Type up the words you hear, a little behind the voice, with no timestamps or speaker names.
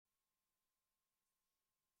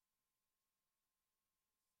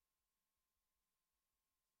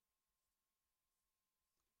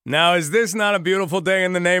Now, is this not a beautiful day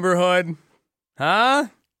in the neighborhood? Huh?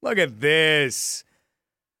 Look at this.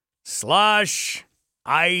 Slush,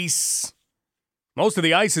 ice. Most of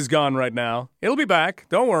the ice is gone right now. It'll be back.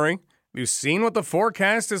 Don't worry. Have you seen what the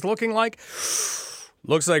forecast is looking like?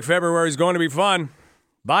 Looks like February's going to be fun.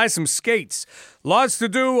 Buy some skates. Lots to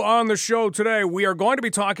do on the show today. We are going to be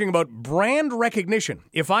talking about brand recognition.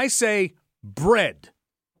 If I say bread,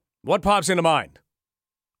 what pops into mind?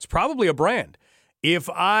 It's probably a brand. If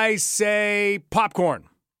I say popcorn,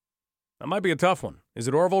 that might be a tough one. Is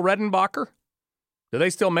it Orville Redenbacher? Do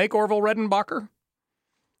they still make Orville Redenbacher?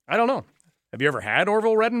 I don't know. Have you ever had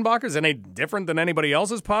Orville Redenbacher? Is it any different than anybody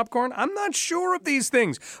else's popcorn? I'm not sure of these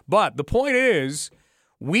things. But the point is,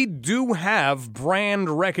 we do have brand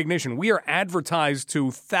recognition. We are advertised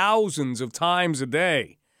to thousands of times a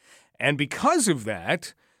day. And because of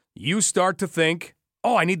that, you start to think,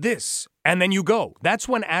 oh, I need this. And then you go. That's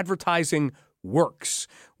when advertising works.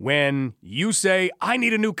 When you say, I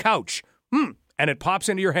need a new couch, and it pops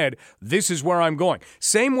into your head, this is where I'm going.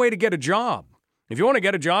 Same way to get a job. If you want to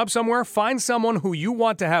get a job somewhere, find someone who you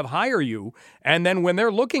want to have hire you, and then when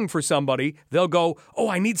they're looking for somebody, they'll go, oh,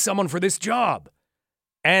 I need someone for this job.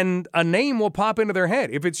 And a name will pop into their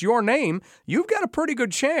head. If it's your name, you've got a pretty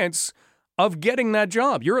good chance of getting that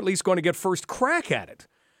job. You're at least going to get first crack at it.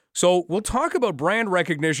 So we'll talk about brand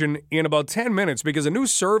recognition in about 10 minutes because a new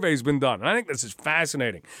survey's been done. And I think this is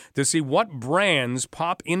fascinating to see what brands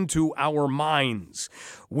pop into our minds.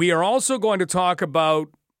 We are also going to talk about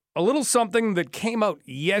a little something that came out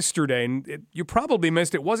yesterday, and you probably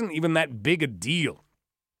missed it. It wasn't even that big a deal.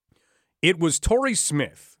 It was Torrey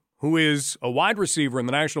Smith, who is a wide receiver in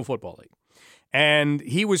the National Football League. And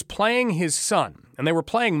he was playing his son, and they were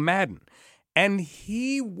playing Madden. And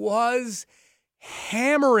he was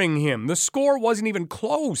hammering him. The score wasn't even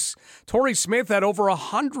close. Torrey Smith had over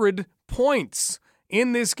 100 points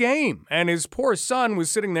in this game, and his poor son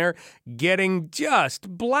was sitting there getting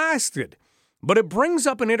just blasted. But it brings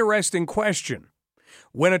up an interesting question.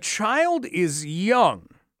 When a child is young,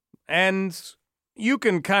 and you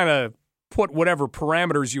can kind of put whatever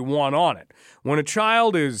parameters you want on it. When a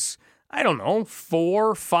child is,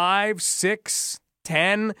 4, 5, 6,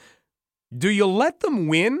 10, do you let them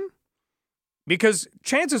win? Because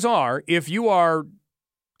chances are, if you are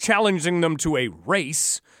challenging them to a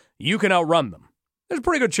race, you can outrun them. There's a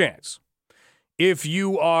pretty good chance. If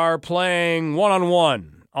you are playing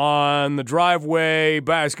one-on-one on the driveway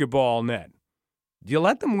basketball net, do you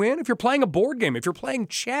let them win? If you're playing a board game, if you're playing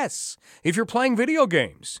chess, if you're playing video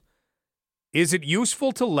games, is it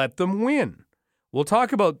useful to let them win? We'll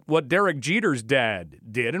talk about what Derek Jeter's dad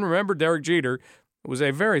did. And remember, Derek Jeter was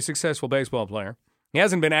a very successful baseball player. He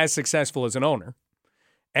hasn't been as successful as an owner.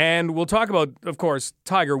 And we'll talk about, of course,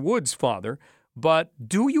 Tiger Woods' father. But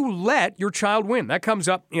do you let your child win? That comes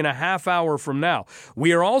up in a half hour from now.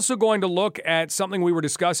 We are also going to look at something we were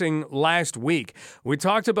discussing last week. We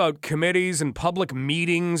talked about committees and public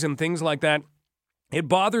meetings and things like that. It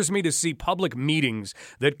bothers me to see public meetings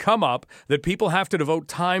that come up that people have to devote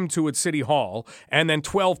time to at City Hall, and then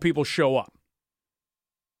 12 people show up.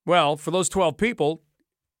 Well, for those 12 people,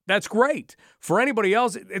 that's great. For anybody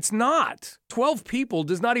else, it's not. 12 people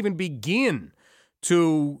does not even begin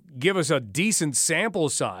to give us a decent sample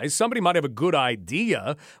size. Somebody might have a good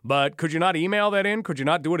idea, but could you not email that in? Could you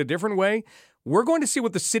not do it a different way? We're going to see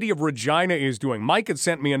what the city of Regina is doing. Mike had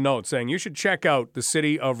sent me a note saying you should check out the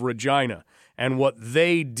city of Regina and what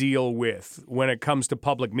they deal with when it comes to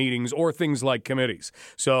public meetings or things like committees.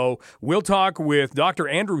 So we'll talk with Dr.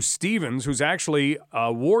 Andrew Stevens, who's actually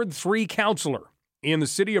a Ward 3 counselor in the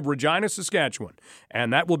city of Regina, Saskatchewan.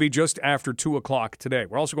 And that will be just after 2 o'clock today.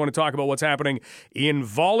 We're also going to talk about what's happening in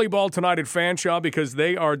volleyball tonight at Fanshawe because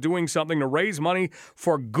they are doing something to raise money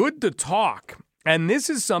for Good to Talk. And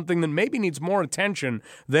this is something that maybe needs more attention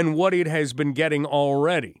than what it has been getting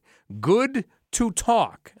already. Good to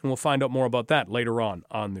Talk. And we'll find out more about that later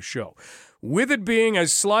on the show. With it being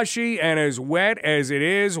as slushy and as wet as it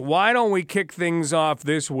is, why don't we kick things off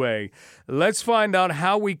this way? Let's find out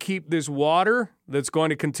how we keep this water that's going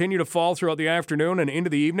to continue to fall throughout the afternoon and into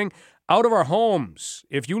the evening out of our homes.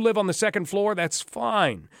 If you live on the second floor, that's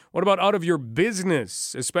fine. What about out of your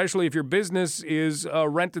business, especially if your business is a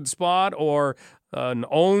rented spot or an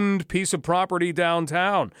owned piece of property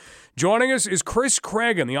downtown? Joining us is Chris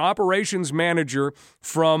Cregan, the operations manager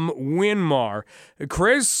from Winmar.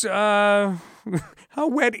 Chris, how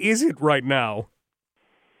wet is it right now?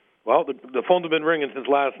 Well, the phones have been ringing since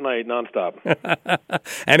last night, nonstop.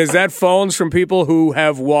 And is that phones from people who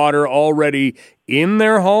have water already in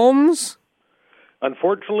their homes?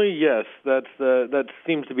 Unfortunately, yes. That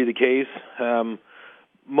seems to be the case.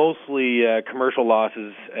 mostly commercial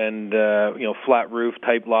losses and flat roof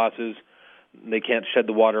type losses. They can't shed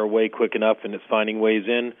the water away quick enough, and it's finding ways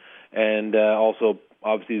in. And also,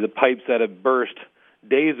 obviously, the pipes that have burst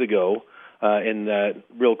days ago in that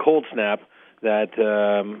real cold snap that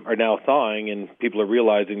are now thawing, and people are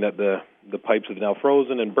realizing that the pipes have now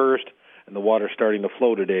frozen and burst, and the water's starting to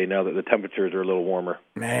flow today now that the temperatures are a little warmer.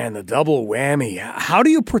 Man, the double whammy. How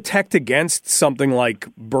do you protect against something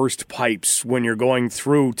like burst pipes when you're going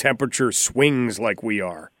through temperature swings like we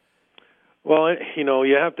are? Well,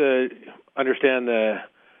 you have to understand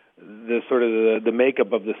the sort of the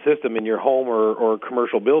makeup of the system in your home or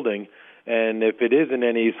commercial building, and if it is in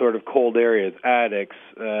any sort of cold areas, attics,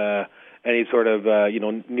 any sort of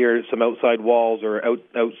near some outside walls or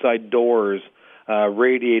outside doors,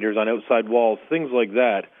 radiators on outside walls, things like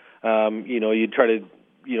that. You try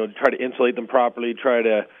to insulate them properly, try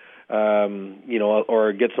to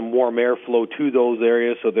or get some warm airflow to those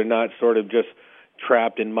areas so they're not sort of just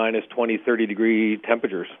trapped in minus 20, 30 degree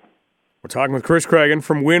temperatures. We're talking with Chris Craigan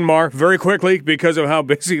from Winmar very quickly because of how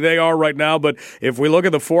busy they are right now. But if we look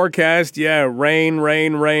at the forecast, rain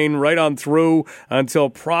right on through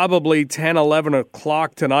until probably 10, 11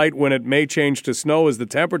 o'clock tonight when it may change to snow as the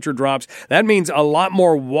temperature drops. That means a lot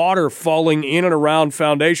more water falling in and around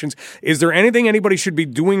foundations. Is there anything anybody should be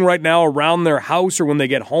doing right now around their house or when they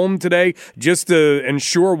get home today just to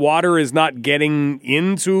ensure water is not getting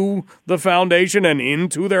into the foundation and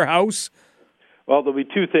into their house? Well, there'll be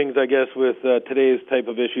two things, I guess, with today's type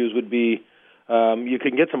of issues would be you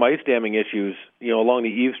can get some ice damming issues, along the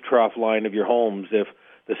eaves trough line of your homes. If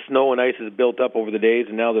the snow and ice is built up over the days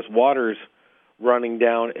and now this water's running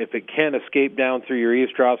down, if it can't escape down through your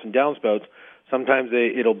eaves troughs and downspouts, sometimes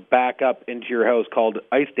it'll back up into your house called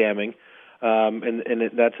ice damming,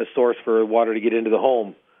 that's a source for water to get into the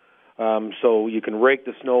home. So you can rake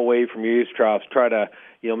the snow away from your eaves troughs, try to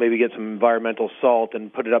maybe get some environmental salt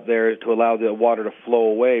and put it up there to allow the water to flow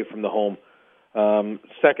away from the home.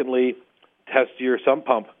 Secondly, test your sump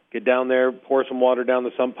pump. Get down there, pour some water down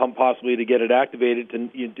the sump pump, possibly to get it activated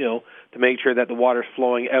to make sure that the water's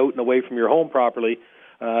flowing out and away from your home properly.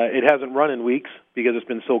 It hasn't run in weeks because it's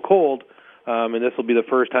been so cold, and this will be the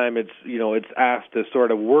first time it's asked to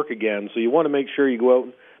sort of work again. So you want to make sure you go out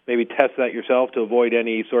and maybe test that yourself to avoid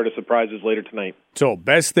any sort of surprises later tonight. So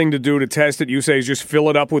best thing to do to test it, you say, is just fill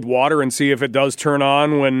it up with water and see if it does turn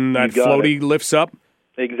on when that floaty lifts up?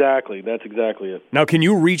 Exactly. That's exactly it. Now, can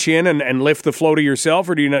you reach in and lift the floaty yourself,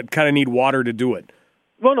 or do you kind of need water to do it?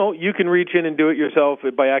 Well, no, you can reach in and do it yourself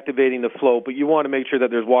by activating the float, but you want to make sure that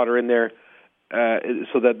there's water in there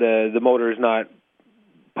so that the motor is not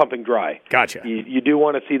pumping dry. Gotcha. You do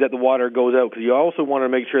want to see that the water goes out, because you also want to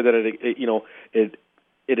make sure that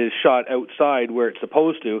it is shot outside where it's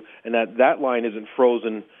supposed to, and that line isn't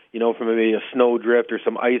frozen, from maybe a snow drift or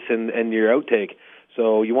some ice in your outtake.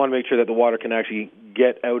 So you want to make sure that the water can actually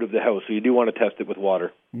get out of the house. So you do want to test it with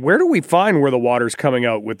water. Where do we find where the water's coming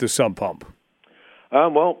out with the sump pump?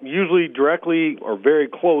 Well, usually directly or very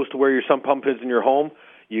close to where your sump pump is in your home.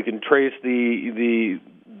 You can trace the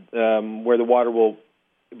where the water will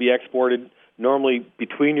be exported, normally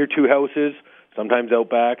between your two houses, sometimes out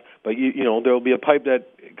back, but there will be a pipe that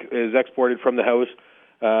is exported from the house,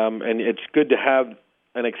 and it's good to have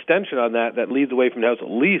an extension on that leads away from the house at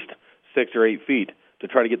least 6 or 8 feet to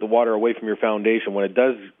try to get the water away from your foundation when it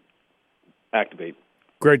does activate.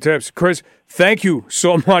 Great tips. Chris, thank you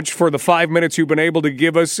so much for the 5 minutes you've been able to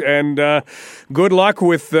give us, and good luck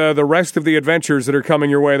with the rest of the adventures that are coming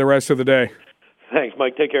your way the rest of the day. Thanks,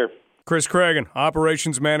 Mike. Take care. Chris Craigan,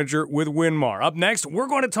 Operations Manager with Winmar. Up next, we're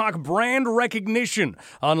going to talk brand recognition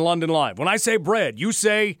on London Live. When I say bread, you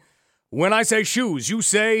say. When I say shoes, you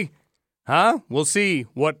say, huh? We'll see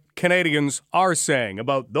what Canadians are saying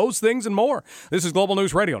about those things and more. This is Global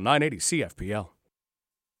News Radio, 980 CFPL.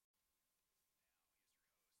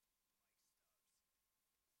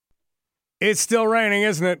 It's still raining,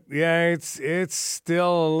 isn't it? Yeah, it's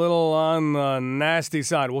still a little on the nasty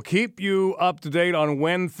side. We'll keep you up to date on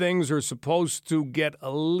when things are supposed to get a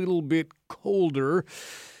little bit colder.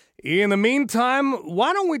 In the meantime,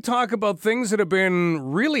 why don't we talk about things that have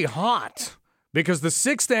been really hot? Because the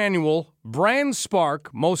 6th annual Brand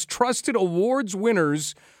Spark Most Trusted Awards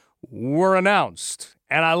winners were announced.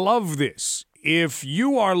 And I love this. If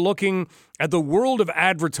you are looking at the world of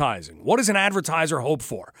advertising, what does an advertiser hope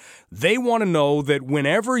for? They want to know that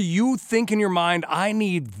whenever you think in your mind, I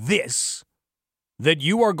need this, that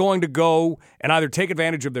you are going to go and either take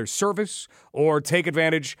advantage of their service or take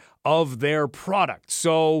advantage of their product.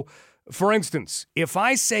 So, for instance, if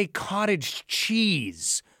I say cottage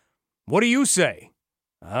cheese, what do you say?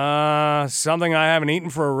 Something I haven't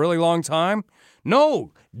eaten for a really long time?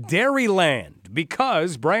 No, Dairyland,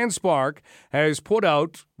 because BrandSpark has put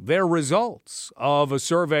out their results of a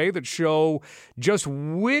survey that show just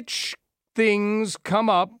which things come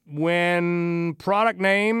up when product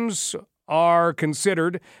names are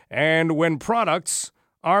considered and when products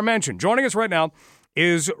are mentioned. Joining us right now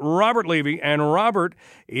is Robert Levy, and Robert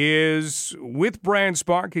is with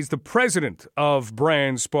BrandSpark. He's the president of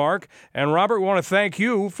BrandSpark. And Robert, we want to thank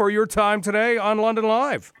you for your time today on London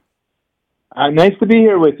Live. Nice to be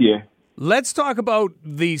here with you. Let's talk about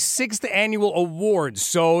the 6th annual awards.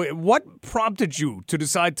 So what prompted you to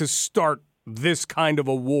decide to start this kind of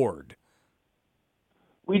award?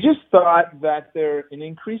 We just thought that there are an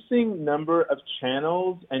increasing number of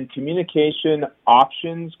channels and communication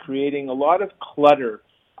options creating a lot of clutter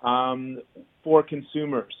for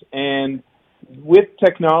consumers. And with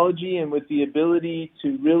technology and with the ability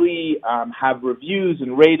to really have reviews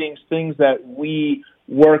and ratings, things that we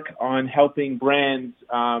work on helping brands,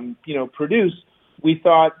 produce, we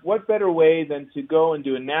thought, what better way than to go and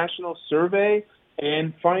do a national survey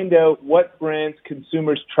and find out what brands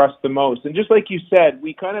consumers trust the most. And just like you said,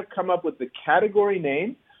 we kind of come up with the category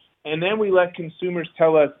name, and then we let consumers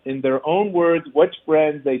tell us in their own words which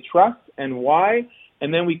brands they trust and why.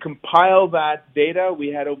 And then we compile that data. We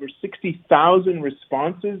had over 60,000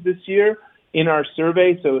 responses this year in our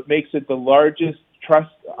survey, so it makes it the largest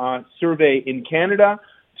trust survey in Canada,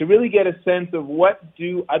 to really get a sense of what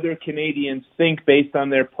do other Canadians think based on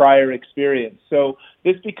their prior experience. So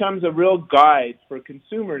this becomes a real guide for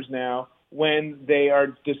consumers now when they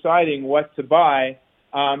are deciding what to buy,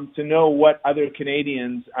 to know what other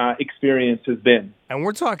Canadians' experience has been. And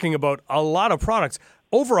we're talking about a lot of products,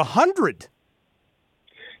 over 100.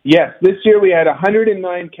 Yes, this year we had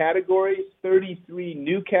 109 categories, 33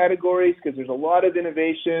 new categories, because there's a lot of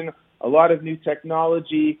innovation, a lot of new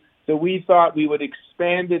technology. So we thought we would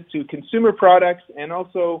expand it to consumer products and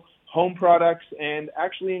also home products, and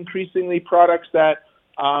actually increasingly products that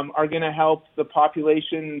are going to help the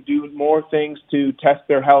population do more things to test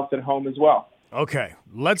their health at home as well. Okay,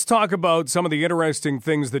 let's talk about some of the interesting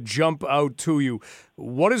things that jump out to you.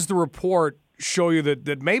 What does the report show you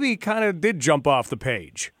that maybe kind of did jump off the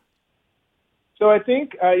page? So I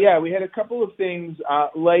think, we had a couple of things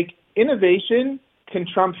like innovation can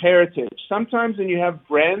trump heritage. Sometimes when you have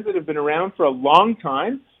brands that have been around for a long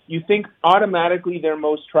time, you think automatically they're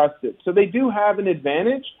most trusted. So they do have an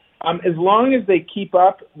advantage as long as they keep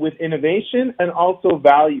up with innovation and also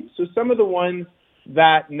value. So some of the ones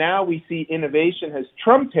that now we see innovation has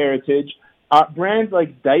trumped heritage, brands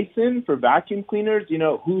like Dyson for vacuum cleaners.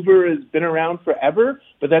 Hoover has been around forever,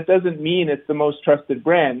 but that doesn't mean it's the most trusted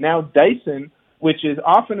brand. Now Dyson, which is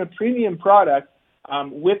often a premium product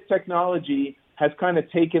with technology, has kind of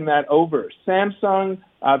taken that over. Samsung,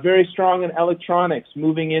 very strong in electronics,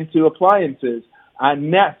 moving into appliances.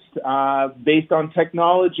 Nest, based on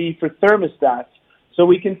technology for thermostats. So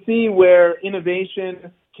we can see where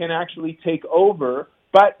innovation can actually take over,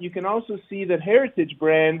 but you can also see that heritage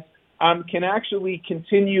brands can actually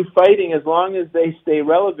continue fighting as long as they stay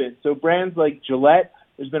relevant. So brands like Gillette,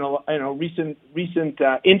 there's been a recent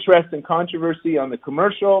interest and controversy on the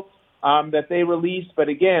commercial that they released, but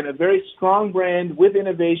again, a very strong brand with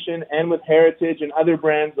innovation and with heritage, and other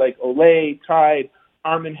brands like Olay, Tide,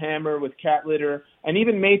 Arm & Hammer with cat litter, and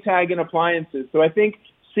even Maytag in appliances. So I think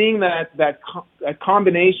seeing that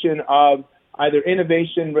combination of either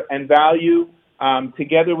innovation and value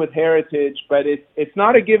together with heritage, but it's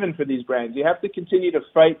not a given for these brands. You have to continue to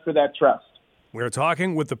fight for that trust. We're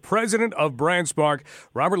talking with the president of BrandSpark,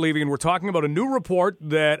 Robert Levy, and we're talking about a new report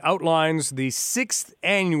that outlines the 6th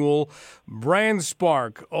annual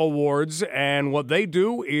BrandSpark Awards. And what they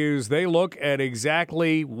do is they look at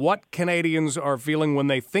exactly what Canadians are feeling when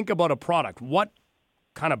they think about a product. What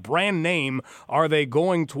kind of brand name are they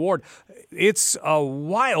going toward? It's a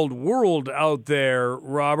wild world out there,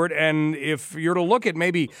 Robert. And if you're to look at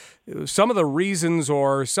maybe some of the reasons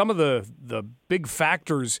or some of the big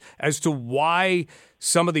factors as to why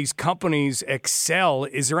some of these companies excel,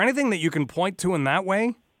 is there anything that you can point to in that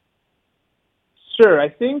way? Sure. I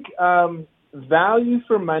think value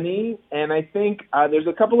for money, and I think there's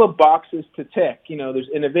a couple of boxes to tick. There's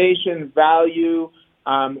innovation, value,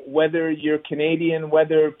 whether you're Canadian,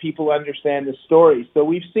 whether people understand the story. So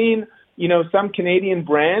we've seen, some Canadian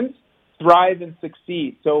brands thrive and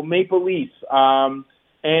succeed. So Maple Leaf,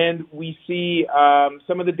 and we see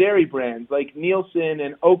some of the dairy brands like Nielsen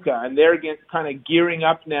and Oka, and they're kind of gearing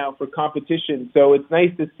up now for competition. So it's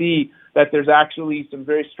nice to see that there's actually some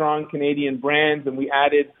very strong Canadian brands, and we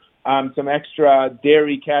added some extra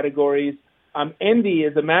dairy categories. Endy,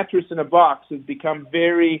 as a mattress in a box, has become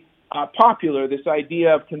very popular, this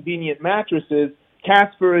idea of convenient mattresses,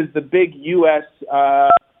 Casper is the big U.S.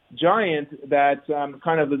 Giant that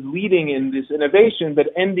kind of is leading in this innovation, but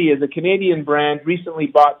Endy is a Canadian brand recently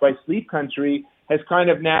bought by Sleep Country, has kind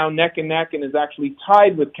of now neck and neck and is actually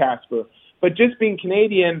tied with Casper. But just being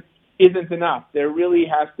Canadian isn't enough. There really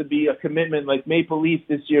has to be a commitment, like Maple Leaf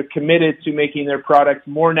this year committed to making their products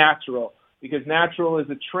more natural, because natural is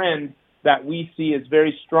a trend that we see is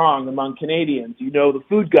very strong among Canadians. You know, the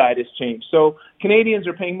food guide has changed. So Canadians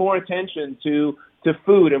are paying more attention to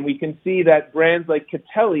food, and we can see that brands like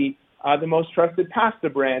Catelli, the most trusted pasta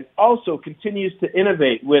brand, also continues to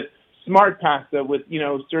innovate with smart pasta, with, you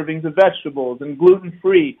know, servings of vegetables and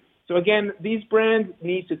gluten-free. So again, these brands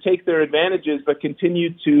need to take their advantages, but continue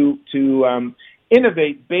to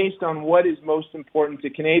innovate based on what is most important to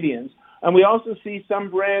Canadians. And we also see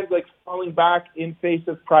some brands like falling back in face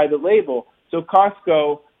of private label. So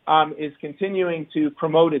Costco is continuing to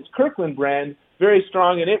promote its Kirkland brand very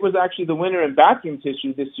strong, and it was actually the winner in bathroom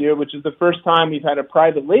tissue this year, which is the first time we've had a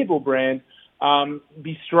private label brand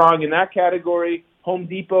be strong in that category. Home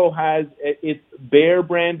Depot has its Behr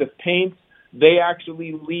brand of paints. They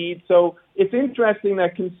actually lead. So it's interesting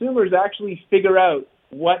that consumers actually figure out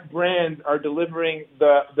what brands are delivering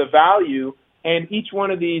the value, and each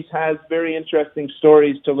one of these has very interesting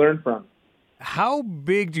stories to learn from. How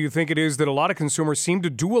big do you think it is that a lot of consumers seem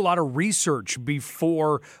to do a lot of research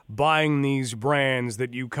before buying these brands,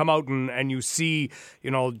 that you come out and you see,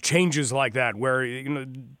 you know, changes like that where, you know,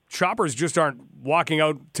 shoppers just aren't walking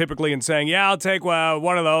out typically and saying, yeah, I'll take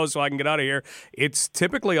one of those so I can get out of here. It's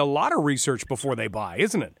typically a lot of research before they buy,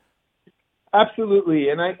 isn't it? Absolutely.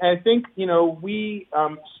 And I think, you know, we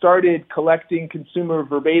started collecting consumer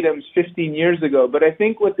verbatims 15 years ago, but I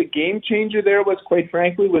think what the game changer there was, quite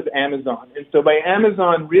frankly, was Amazon. And so by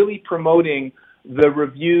Amazon really promoting the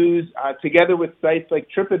reviews together with sites like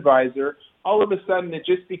TripAdvisor, all of a sudden it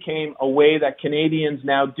just became a way that Canadians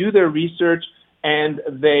now do their research, and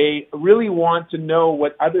they really want to know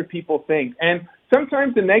what other people think. And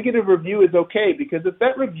sometimes the negative review is okay, because if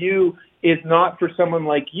that review is not for someone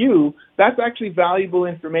like you, that's actually valuable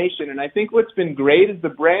information. And I think what's been great is the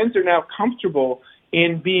brands are now comfortable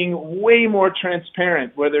in being way more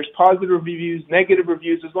transparent, where there's positive reviews, negative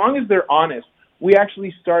reviews, as long as they're honest. We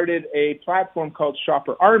actually started a platform called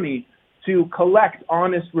Shopper Army to collect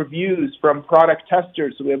honest reviews from product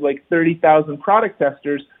testers. So we have like 30,000 product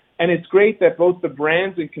testers, and it's great that both the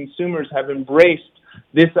brands and consumers have embraced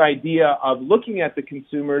this idea of looking at the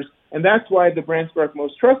consumers, and that's why the BrandSpark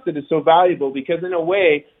Most Trusted is so valuable, because in a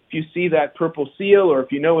way, if you see that purple seal, or if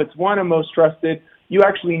you know it's one of Most Trusted, you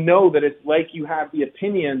actually know that it's like you have the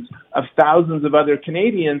opinions of thousands of other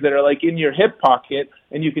Canadians that are like in your hip pocket,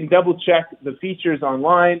 and you can double check the features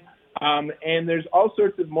online, and there's all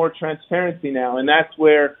sorts of more transparency now, and that's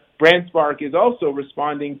where BrandSpark is also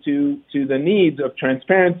responding to the needs of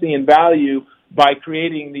transparency and value by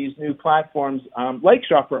creating these new platforms like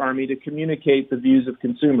Shopper Army to communicate the views of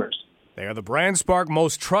consumers. They are the BrandSpark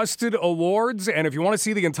Most Trusted Awards, and if you want to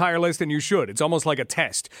see the entire list, and you should, it's almost like a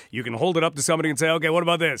test. You can hold it up to somebody and say, okay, what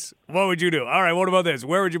about this? What would you do? All right, what about this?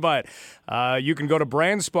 Where would you buy it? You can go to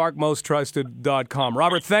brandsparkmosttrusted.com.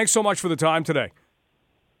 Robert, thanks so much for the time today.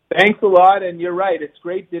 Thanks a lot, and you're right. It's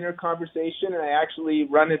great dinner conversation, and I actually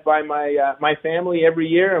run it by my family every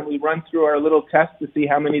year, and we run through our little test to see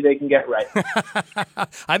how many they can get right.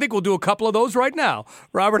 I think we'll do a couple of those right now.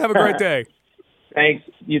 Robert, have a great day. Thanks.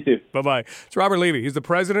 You too. Bye-bye. It's Robert Levy. He's the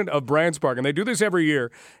president of BrandSpark, and they do this every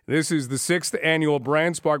year. This is the 6th annual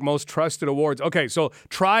BrandSpark Most Trusted Awards. Okay, so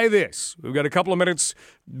try this. We've got a couple of minutes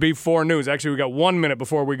before news. Actually, we've got 1 minute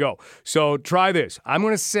before we go. So try this. I'm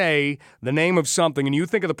going to say the name of something, and you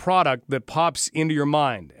think of the product that pops into your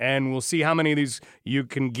mind, and we'll see how many of these you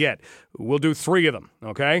can get. We'll do 3 of them,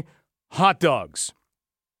 okay? Hot dogs.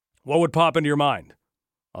 What would pop into your mind?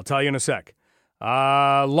 I'll tell you in a sec.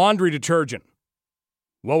 Laundry detergent.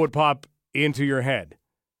 What would pop into your head?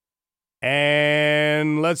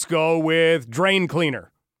 And let's go with drain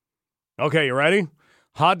cleaner. Okay, you ready?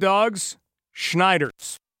 Hot dogs,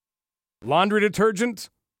 Schneider's. Laundry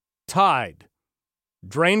detergent, Tide.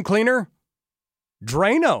 Drain cleaner,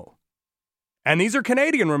 Drano. And these are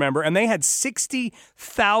Canadian, remember, and they had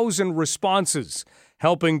 60,000 responses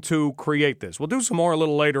helping to create this. We'll do some more a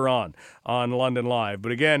little later on London Live.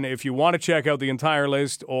 But again, if you want to check out the entire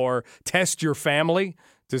list or test your family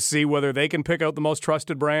to see whether they can pick out the most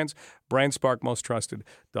trusted brands,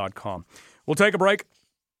 brandsparkmosttrusted.com. We'll take a break.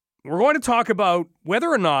 We're going to talk about whether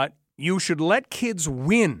or not you should let kids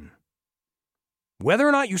win. Whether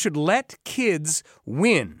or not you should let kids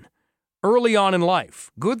win early on in life.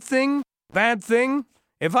 Good thing, bad thing?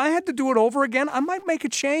 If I had to do it over again, I might make a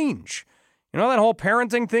change. You know that whole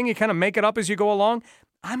parenting thing, you kind of make it up as you go along?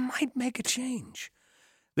 I might make a change.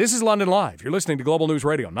 This is London Live. You're listening to Global News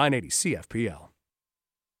Radio, 980 CFPL.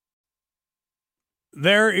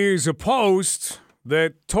 There is a post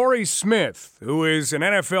that Torrey Smith, who is an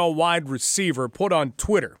NFL wide receiver, put on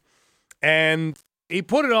Twitter. And he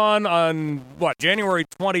put it on January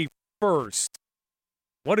 21st.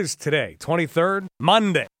 What is today? 23rd?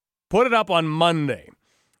 Monday. Put it up on Monday.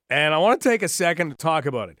 And I want to take a second to talk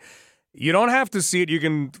about it. You don't have to see it. You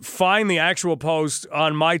can find the actual post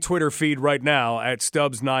on my Twitter feed right now at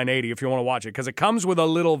Stubbs980 if you want to watch it, because it comes with a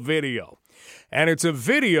little video. And it's a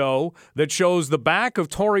video that shows the back of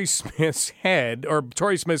Torrey Smith's head, or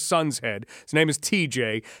Torrey Smith's son's head. His name is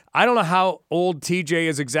TJ. I don't know how old TJ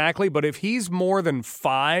is exactly, but if he's more than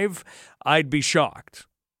 5, I'd be shocked.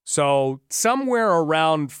 So somewhere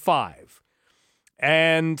around 5.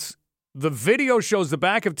 And the video shows the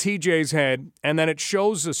back of TJ's head, and then it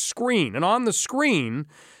shows a screen. And on the screen,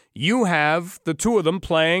 you have the two of them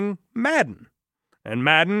playing Madden. And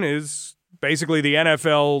Madden is basically the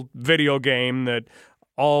NFL video game that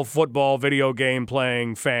all football video game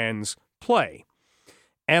playing fans play.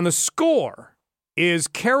 And the score is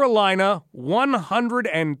Carolina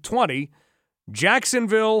 120,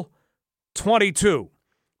 Jacksonville 22.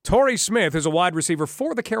 Torrey Smith is a wide receiver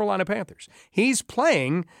for the Carolina Panthers. He's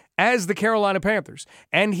playing as the Carolina Panthers,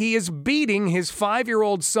 and he is beating his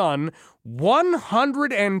 5-year-old son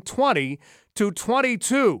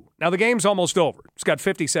 120-22. Now, the game's almost over. It's got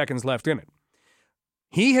 50 seconds left in it.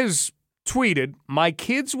 He has tweeted, "My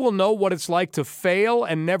kids will know what it's like to fail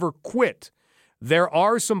and never quit. There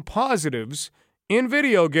are some positives in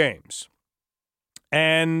video games."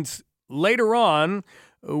 And later on,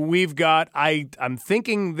 we've got, I'm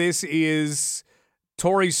thinking this is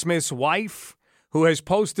Torrey Smith's wife, who has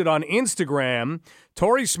posted on Instagram,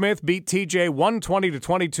 Torrey Smith beat TJ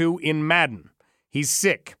 120-22 in Madden. He's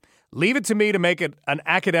sick. Leave it to me to make it an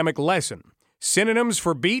academic lesson. Synonyms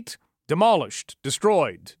for beat: demolished,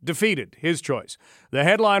 destroyed, defeated, his choice. The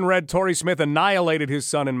headline read, Torrey Smith annihilated his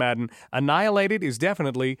son in Madden. Annihilated is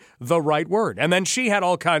definitely the right word. And then she had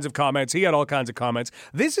all kinds of comments. He had all kinds of comments.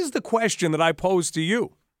 This is the question that I pose to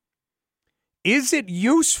you. Is it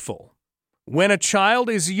useful when a child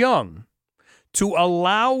is young to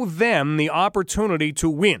allow them the opportunity to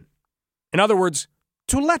win? In other words,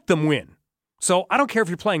 to let them win. So I don't care if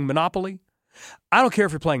you're playing Monopoly. I don't care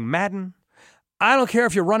if you're playing Madden. I don't care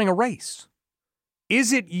if you're running a race.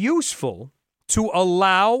 Is it useful to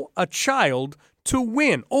allow a child to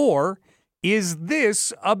win? Or is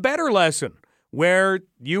this a better lesson where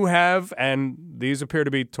you have, and these appear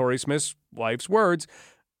to be Torrey Smith's wife's words,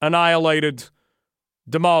 annihilated,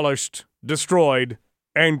 demolished, destroyed,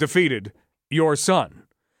 and defeated your son?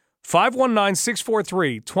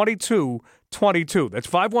 519-643-2222. That's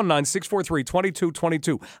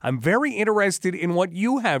 519-643-2222. I'm very interested in what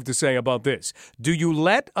you have to say about this. Do you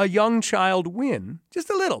let a young child win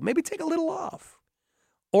just a little, maybe take a little off?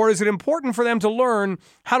 Or is it important for them to learn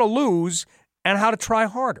how to lose and how to try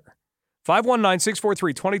harder?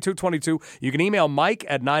 519-643-2222. You can email Mike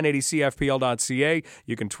at 980cfpl.ca.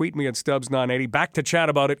 You can tweet me at Stubbs980. Back to chat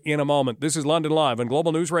about it in a moment. This is London Live on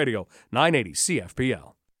Global News Radio, 980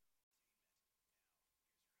 CFPL.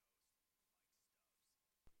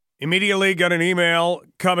 Immediately got an email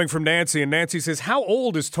coming from Nancy, and Nancy says, how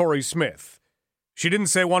old is Torrey Smith? She didn't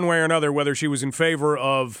say one way or another whether she was in favor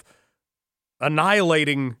of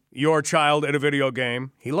annihilating your child at a video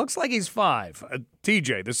game. He looks like he's 5.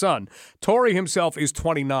 TJ, the son. Torrey himself is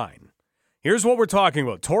 29. Here's what we're talking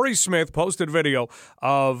about. Torrey Smith posted a video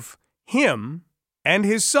of him and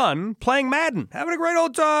his son playing Madden, having a great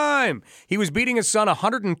old time. He was beating his son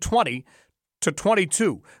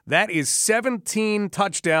 120-22. That is 17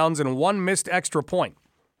 touchdowns and 1 missed extra point.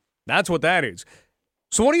 That's what that is.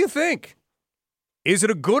 So what do you think? Is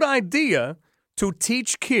it a good idea to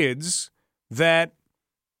teach kids that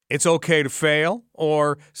it's okay to fail,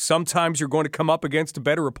 or sometimes you're going to come up against a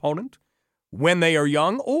better opponent when they are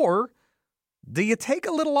young? Or do you take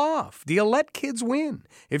a little off? Do you let kids win?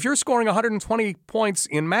 If you're scoring 120 points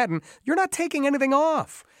in Madden, you're not taking anything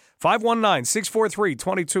off.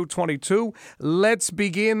 519-643-2222. Let's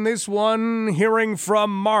begin this one hearing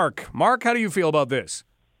from Mark. Mark, how do you feel about this?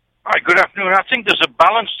 Hi, good afternoon. I think there's a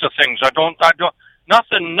balance to things.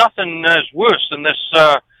 Nothing is worse than this.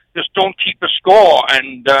 Just don't keep a score,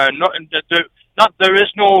 and there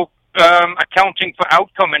is no accounting for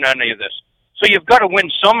outcome in any of this. So you've got to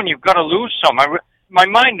win some, and you've got to lose some. My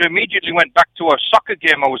mind immediately went back to a soccer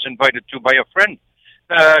game I was invited to by a friend.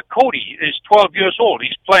 Cody is 12 years old.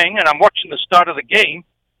 He's playing, and I'm watching the start of the game,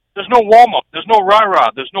 There's no warm-up. There's no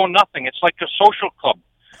rah-rah. There's no nothing. It's like a social club.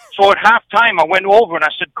 So at halftime, I went over and I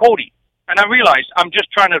said, Cody, and I realized I'm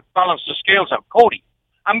just trying to balance the scales out. Cody,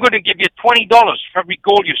 I'm going to give you $20 for every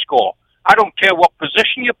goal you score. I don't care what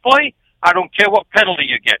position you play. I don't care what penalty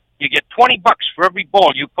you get. You get $20 for every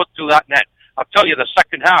ball you put through that net. I'll tell you, the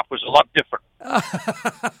second half was a lot different.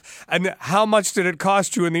 And how much did it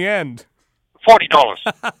cost you in the end? $40.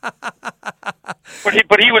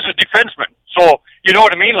 but he was a defenseman, so you know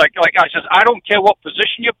what I mean. Like I says, I don't care what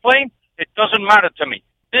position you're playing. It doesn't matter to me.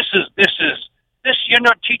 This. You're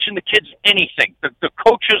not teaching the kids anything. The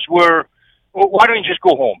coaches were. Well, why don't you just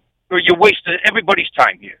go home? You wasted everybody's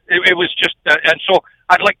time here. It was just, and so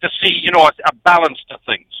I'd like to see a balance to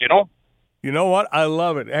things. You know what? I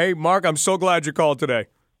love it. Hey, Mark, I'm so glad you called today.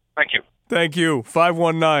 Thank you. Thank you.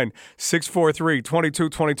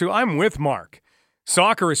 519-643-2222. I'm with Mark.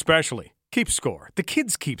 Soccer especially. Keep score. The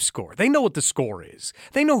kids keep score. They know what the score is.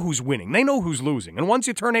 They know who's winning. They know who's losing. And once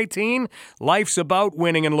you turn 18, life's about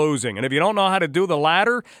winning and losing. And if you don't know how to do the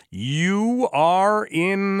latter, you are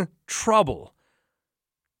in trouble.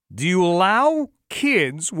 Do you allow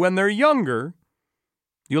kids, when they're younger,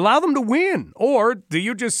 you allow them to win? Or do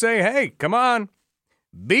you just say, hey, come on,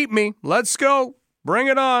 beat me. Let's go. Bring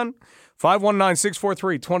it on.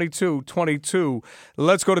 519-643-2222.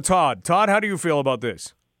 Let's go to Todd. Todd, how do you feel about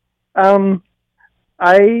this? My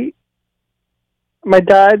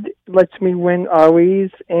dad lets me win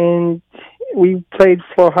always, and we played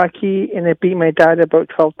floor hockey, and I beat my dad about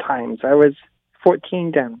 12 times. I was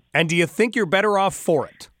 14 down. And do you think you're better off for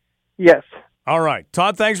it? Yes. All right.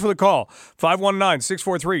 Todd, thanks for the call.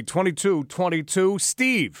 519-643-2222.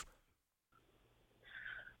 Steve.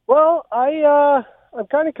 Well, I'm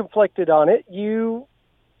kind of conflicted on it.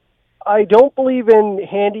 I don't believe in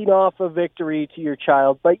handing off a victory to your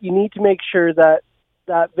child, but you need to make sure that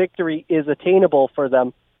that victory is attainable for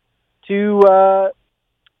them. To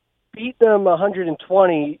beat them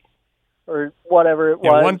 120 or whatever it was.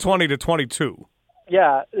 120 to 22.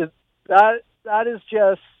 Yeah, that is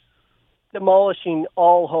just demolishing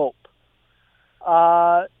all hope.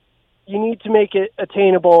 You need to make it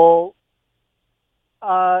attainable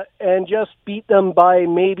and just beat them by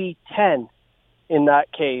maybe 10 in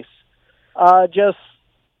that case. Just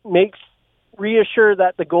reassure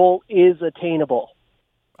that the goal is attainable.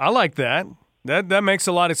 I like that. That makes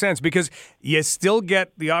a lot of sense because you still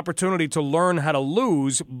get the opportunity to learn how to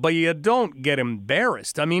lose, but you don't get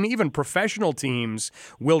embarrassed. I mean, even professional teams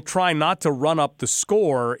will try not to run up the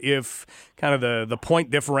score if kind of the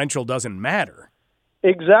point differential doesn't matter.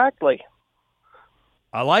 Exactly.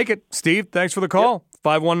 I like it. Steve, thanks for the call. Yep.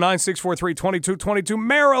 519-643-2222.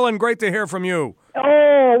 Marilyn, great to hear from you.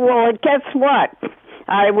 Oh, well, guess what?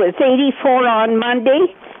 I was 84 on Monday,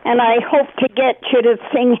 and I hope to get you to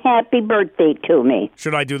sing happy birthday to me.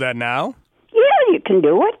 Should I do that now? Yeah, you can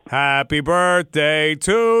do it. Happy birthday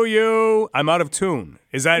to you. I'm out of tune.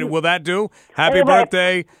 Will that do? Happy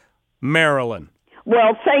birthday, Marilyn.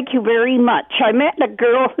 Well, thank you very much. I met a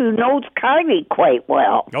girl who knows Kylie quite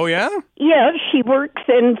well. Oh, yeah? Yeah, she works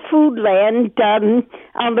in Foodland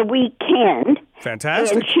on the weekend.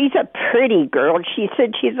 Fantastic. And she's a pretty girl. She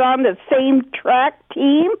said she's on the same track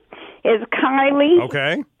team as Kylie.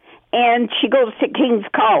 Okay. And she goes to King's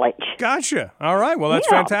College. Gotcha. All right. Well, that's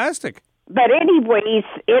fantastic. But anyways,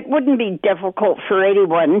 it wouldn't be difficult for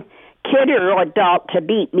anyone, kid or adult, to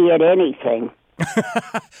beat me at anything.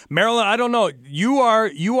 Marilyn, I don't know. You are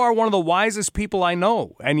one of the wisest people I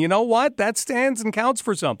know. And you know what? That stands and counts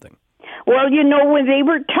for something. Well, when they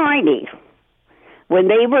were tiny, when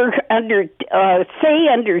they were under 6,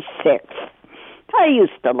 I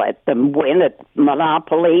used to let them win at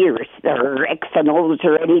Monopoly or X and O's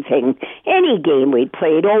or anything. Any game we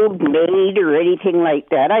played, Old Maid or anything like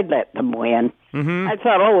that, I'd let them win. Mm-hmm. I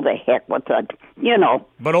thought, oh, the heck with that,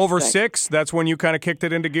 But over 6, that's when you kind of kicked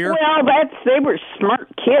it into gear? Well, they were smart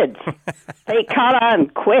kids. They caught on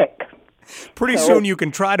quick. Pretty soon you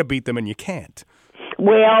can try to beat them and you can't.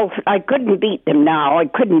 Well, I couldn't beat them now. I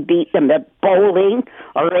couldn't beat them at bowling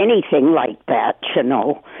or anything like that,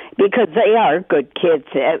 because they are good kids,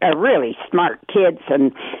 really smart kids.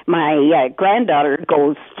 And my granddaughter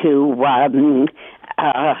goes to,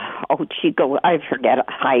 I forget,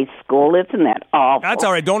 high school. Isn't that awful? That's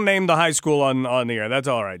all right. Don't name the high school on the air. That's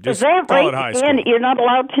all right. Just Is that call right? it high school. And you're not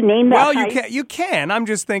allowed to name that. Well, you can. I'm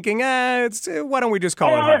just thinking, why don't we just call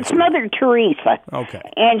it high school? It's Mother Teresa. Okay.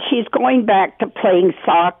 And she's going back to playing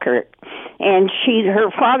soccer. And her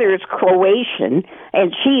father is Croatian,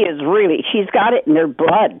 and she's got it in her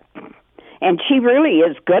blood. And she really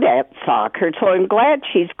is good at soccer, so I'm glad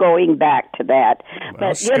she's going back to that.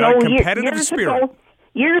 Well, she's got a competitive spirit.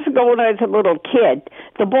 Years ago when I was a little kid,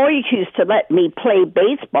 the boys used to let me play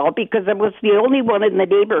baseball because I was the only one in the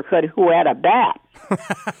neighborhood who had a bat.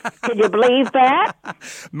 Can you believe that?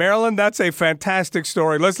 Marilyn, that's a fantastic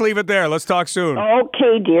story. Let's leave it there. Let's talk soon.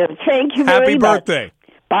 Okay, dear. Thank you Happy very much. birthday.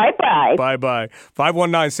 Bye-bye. Bye-bye.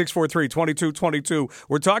 519-643-2222.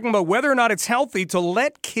 We're talking about whether or not it's healthy to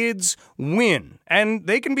let kids win. And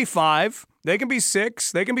they can be 5, they can be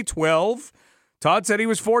 6, they can be 12. Todd said he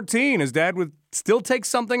was 14. His dad would still take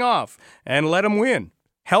something off and let him win.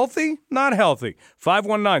 Healthy? Not healthy.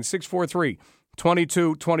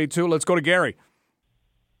 519-643-2222. Let's go to Gary.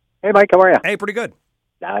 Hey, Mike, how are you? Hey, pretty good.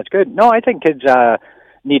 That's good. No, I think kids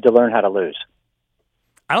need to learn how to lose.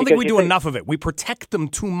 I don't think we do enough of it. We protect them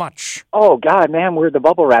too much. Oh, God, man, we're the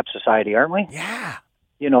bubble wrap society, aren't we? Yeah.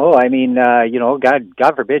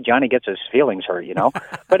 God forbid Johnny gets his feelings hurt,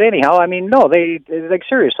 But anyhow, no,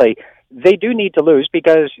 seriously, they do need to lose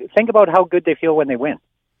because think about how good they feel when they win.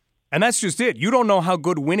 And that's just it. You don't know how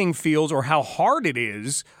good winning feels or how hard it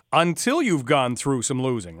is until you've gone through some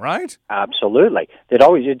losing, right? Absolutely.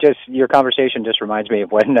 Your conversation just reminds me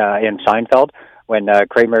of when in Seinfeld, when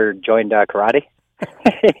Kramer joined karate.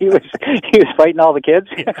 he was fighting all the kids.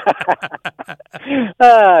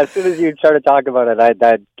 As soon as you started talking about it,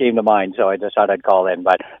 that came to mind, so I just thought I'd call in.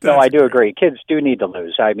 But no, I do agree. Kids do need to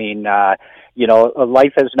lose. Life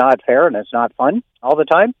is not fair and it's not fun all the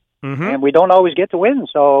time, and we don't always get to win.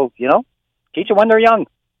 So, teach them when they're young.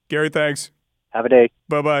 Gary, thanks. Have a day.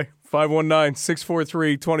 Bye-bye.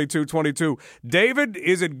 519-643-2222. David,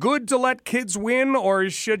 is it good to let kids win, or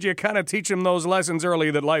should you kind of teach them those lessons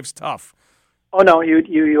early that life's tough? Oh, no,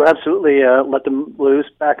 you absolutely let them lose.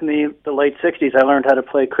 Back in the late 60s, I learned how to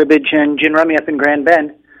play cribbage and gin rummy up in Grand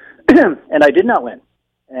Bend, and I did not win.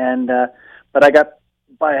 But I got,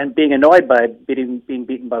 by being annoyed by being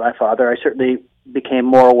beaten by my father, I certainly became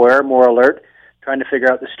more aware, more alert, trying to figure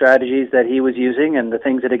out the strategies that he was using and the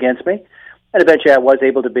things that against me. And eventually I was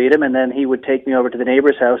able to beat him, and then he would take me over to the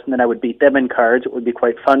neighbor's house, and then I would beat them in cards. It would be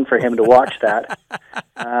quite fun for him to watch that,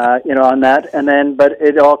 on that. And then, but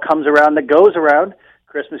it all comes around that goes around.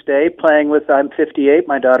 Christmas Day, playing with, I'm 58,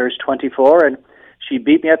 my daughter's 24, and she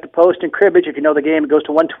beat me at the post in cribbage. If you know the game, it goes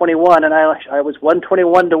to 121, and I was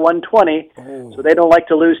 121 to 120, so they don't like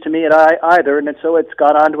to lose to me either, and so it's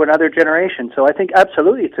gone on to another generation. So I think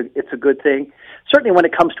absolutely it's a good thing. Certainly when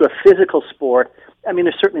it comes to a physical sport,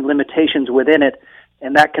 there's certainly limitations within it,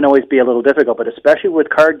 and that can always be a little difficult, but especially with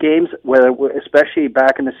card games, especially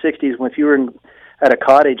back in the 60s, if you were at a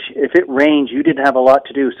cottage, if it rained, you didn't have a lot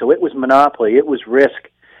to do, so it was Monopoly, it was Risk.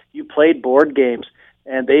 You played board games,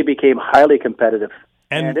 and they became highly competitive,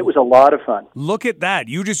 and it was a lot of fun. Look at that.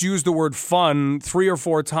 You just used the word fun 3 or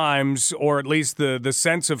 4 times, or at least the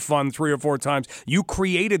sense of fun 3 or 4 times. You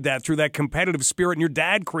created that through that competitive spirit, and your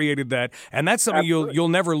dad created that, and that's something you'll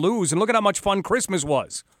never lose. And look at how much fun Christmas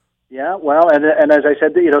was. Yeah, well, and as I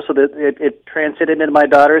said, so that it transcended into my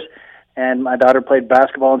daughters, and my daughter played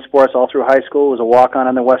basketball and sports all through high school, was a walk-on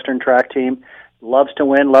on the Western track team, loves to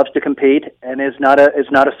win, loves to compete, and is not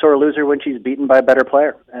a sore loser when she's beaten by a better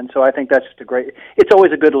player. And so I think that's it's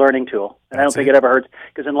always a good learning tool. And I don't think it ever hurts,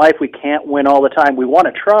 because in life we can't win all the time. We want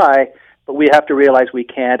to try, but we have to realize we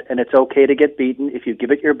can't, and it's okay to get beaten if you give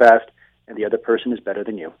it your best and the other person is better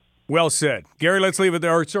than you. Well said. Gary, let's leave it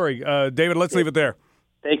there. David, let's leave it there.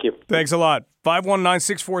 Thank you. Thanks a lot.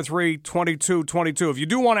 519-643-2222. If you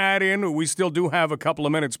do want to add in, we still do have a couple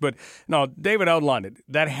of minutes. But no, David outlined it.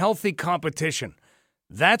 That healthy competition,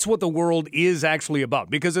 that's what the world is actually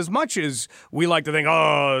about. Because as much as we like to think,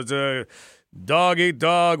 it's a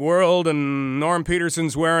dog-eat-dog world and Norm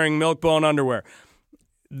Peterson's wearing Milk-Bone underwear,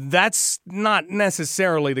 that's not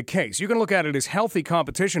necessarily the case. You can look at it as healthy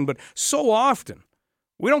competition, but so often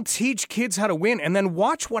we don't teach kids how to win, and then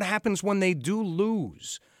watch what happens when they do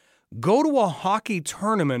lose. Go to a hockey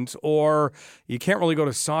tournament, or you can't really go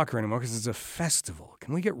to soccer anymore because it's a festival.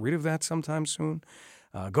 Can we get rid of that sometime soon?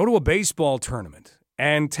 Go to a baseball tournament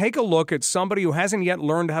and take a look at somebody who hasn't yet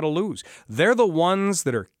learned how to lose. They're the ones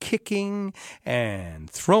that are kicking and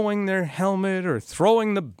throwing their helmet or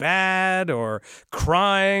throwing the bat or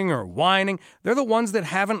crying or whining. They're the ones that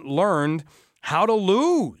haven't learned how to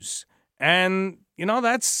lose. And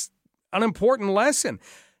that's an important lesson.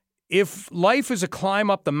 If life is a climb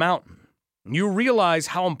up the mountain, you realize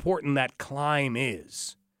how important that climb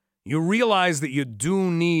is. You realize that you do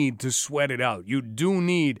need to sweat it out. You do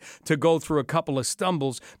need to go through a couple of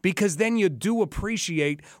stumbles, because then you do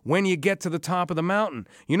appreciate when you get to the top of the mountain.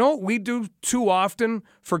 You know what we do too often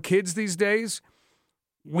for kids these days?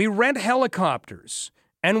 We rent helicopters.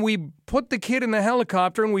 And we put the kid in the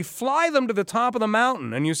helicopter and we fly them to the top of the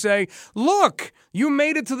mountain. And you say, look, you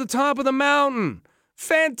made it to the top of the mountain.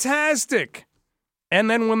 Fantastic. And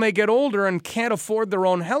then when they get older and can't afford their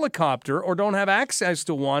own helicopter or don't have access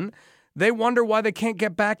to one, they wonder why they can't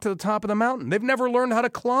get back to the top of the mountain. They've never learned how to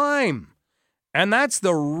climb. And that's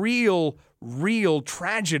the real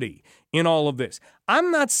tragedy in all of this. I'm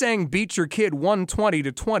not saying beat your kid 120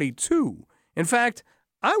 to 22. In fact,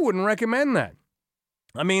 I wouldn't recommend that.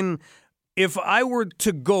 I mean, if I were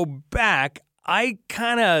to go back, I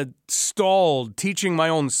kind of stalled teaching my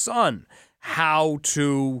own son how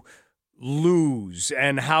to lose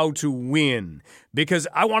and how to win because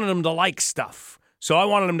I wanted him to like stuff. So I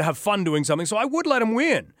wanted him to have fun doing something, so I would let him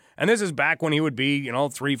win. And this is back when he would be,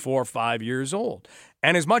 3, 4, 5 years old.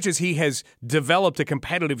 And as much as he has developed a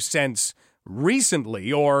competitive sense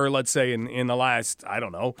recently, or let's say in the last,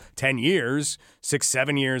 10 years, 6,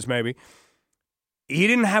 7 years maybe, he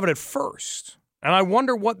didn't have it at first. And I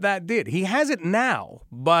wonder what that did. He has it now,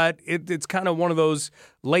 but it's kind of one of those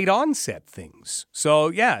late onset things. So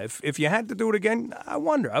yeah, if you had to do it again, I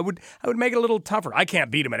wonder. I would make it a little tougher. I can't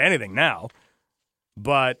beat him at anything now.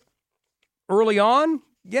 But early on,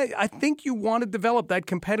 yeah, I think you want to develop that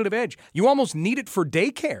competitive edge. You almost need it for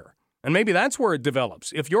daycare. And maybe that's where it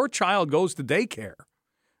develops. If your child goes to daycare,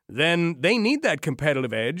 then they need that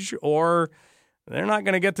competitive edge or they're not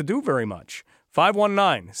going to get to do very much.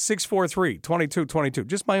 519-643-2222.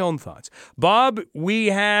 Just my own thoughts. Bob, we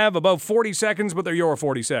have about 40 seconds, but they're your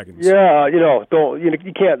 40 seconds. Yeah, you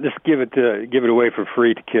can't just give it away for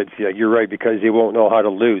free to kids. Yeah, you're right, because they won't know how to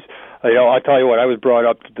lose. I'll tell you what, I was brought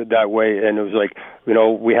up that way, and it was like,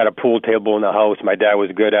 we had a pool table in the house. My dad was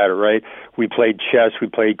good at it, right? We played chess, we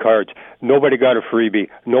played cards. Nobody got a freebie.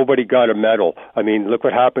 Nobody got a medal. I mean, look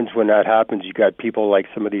what happens when that happens. You got people like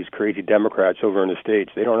some of these crazy Democrats over in the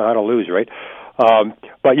States. They don't know how to lose, right?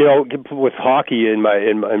 But with hockey and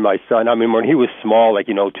my son, I mean, when he was small,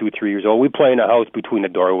 2, 3 years old, we play in a house between the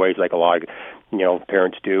doorways like a lot of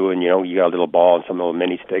parents do, and you got a little ball and some little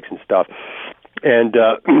mini sticks and stuff, and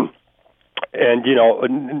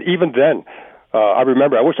even then. I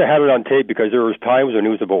remember, I wish I had it on tape because there was times when he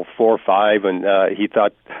was about 4 or 5 and he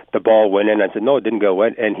thought the ball went in. I said, no, it didn't go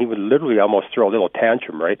in. And he would literally almost throw a little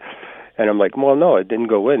tantrum, right? And I'm like, well, no, it didn't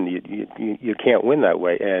go in. You can't win that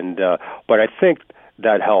way. And but I think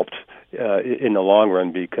that helped in the long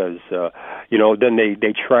run because, then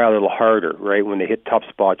they try a little harder, right? When they hit tough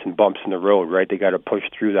spots and bumps in the road, right? They got to push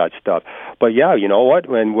through that stuff. But yeah, you know what?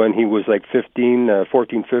 When he was like 14,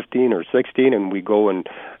 15 or 16 and we go and,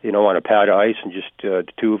 on a pad of ice and just the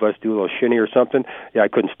two of us do a little shinny or something, yeah, I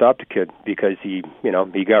couldn't stop the kid because he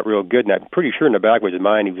got real good. And I'm pretty sure in the back of his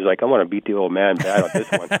mind, he was like, I want to beat the old man bad on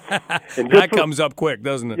this one. And that comes up quick,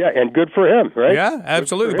 doesn't it? Yeah, and good for him, right? Yeah,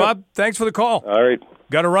 absolutely. Bob, thanks for the call. All right.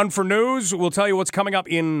 Got to run for news. We'll tell you what's coming up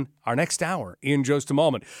in our next hour in just a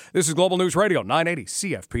moment. This is Global News Radio, 980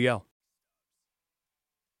 CFPL.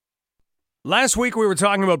 Last week we were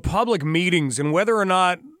talking about public meetings and whether or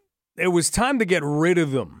not it was time to get rid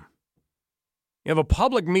of them. You have a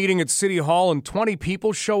public meeting at City Hall and 20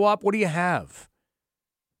 people show up. What do you have?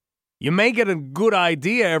 You may get a good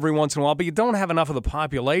idea every once in a while, but you don't have enough of the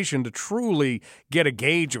population to truly get a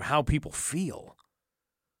gauge of how people feel.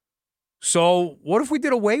 So what if we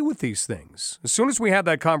did away with these things? As soon as we had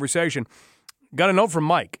that conversation, got a note from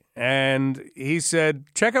Mike, and he said,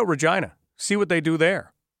 check out Regina, see what they do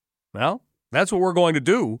there. Well, that's what we're going to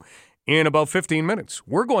do in about 15 minutes.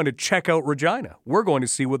 We're going to check out Regina. We're going to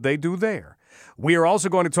see what they do there. We are also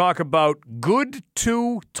going to talk about Good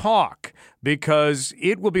to Talk because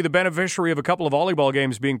it will be the beneficiary of a couple of volleyball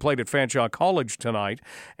games being played at Fanshawe College tonight.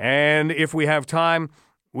 And if we have time,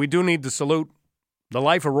 we do need to salute the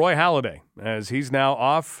life of Roy Halladay, as he's now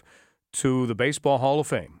off to the Baseball Hall of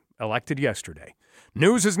Fame, elected yesterday.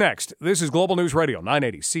 News is next. This is Global News Radio,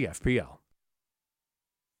 980 CFPL.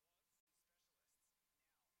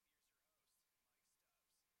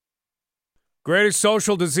 Greatest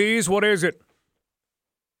social disease, what is it?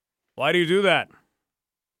 Why do you do that?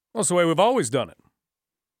 Well, it's the way we've always done it.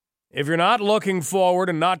 If you're not looking forward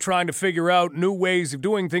and not trying to figure out new ways of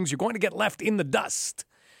doing things, you're going to get left in the dust.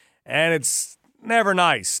 And it's never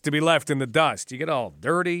nice to be left in the dust. You get all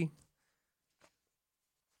dirty.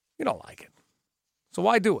 You don't like it. So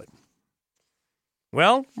why do it?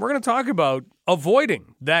 Well, we're going to talk about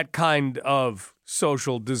avoiding that kind of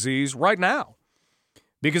social disease right now.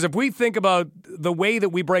 Because if we think about the way that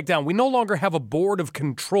we break down, we no longer have a board of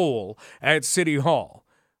control at City Hall.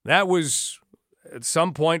 That was, at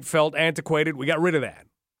some point, felt antiquated. We got rid of that.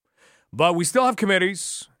 But we still have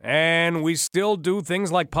committees, and we still do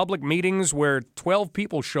things like public meetings where 12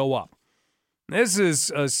 people show up. This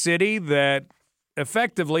is a city that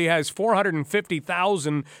effectively has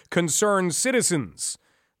 450,000 concerned citizens.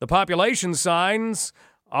 The population signs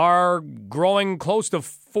are growing close to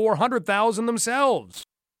 400,000 themselves.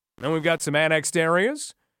 And we've got some annexed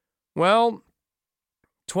areas. Well,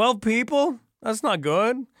 12 people? That's not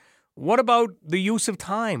good. What about the use of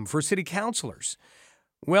time for city councilors?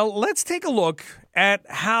 Well, let's take a look at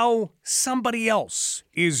how somebody else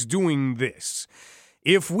is doing this.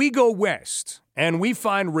 If we go west and we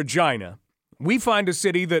find Regina, we find a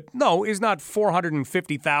city that, is not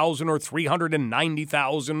 450,000 or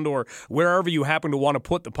 390,000 or wherever you happen to want to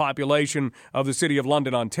put the population of the city of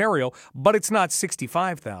London, Ontario, but it's not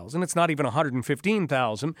 65,000. It's not even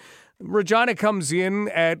 115,000. Regina comes in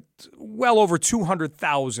at well over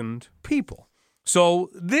 200,000 people.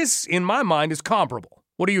 So this, in my mind, is comparable.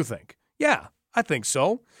 What do you think? Yeah, I think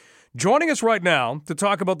so. Joining us right now to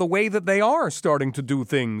talk about the way that they are starting to do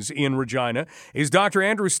things in Regina is Dr.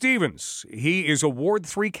 Andrew Stevens. He is a Ward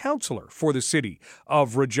 3 councillor for the city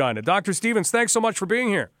of Regina. Dr. Stevens, thanks so much for being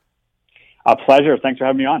here. A pleasure. Thanks for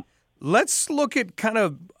having me on. Let's look at kind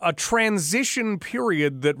of a transition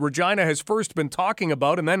period that Regina has first been talking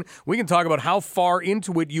about, and then we can talk about how far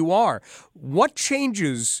into it you are. What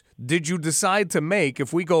changes did you decide to make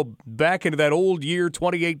if we go back into that old year,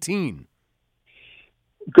 2018?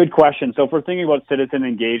 Good question. So if we're thinking about citizen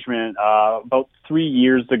engagement, about 3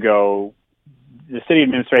 years ago, the city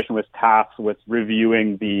administration was tasked with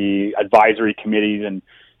reviewing the advisory committees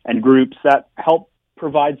and groups that help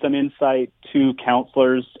provide some insight to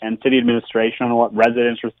councillors and city administration on what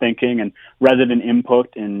residents are thinking and resident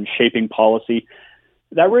input in shaping policy.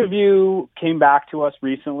 That review came back to us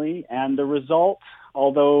recently, and the result,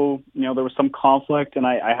 although there was some conflict and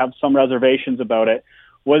I have some reservations about it,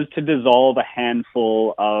 was to dissolve a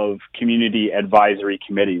handful of community advisory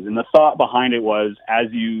committees. And the thought behind it was,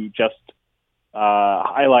 as you just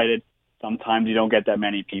highlighted, sometimes you don't get that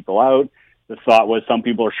many people out. The thought was some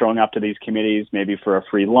people are showing up to these committees maybe for a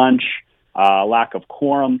free lunch, lack of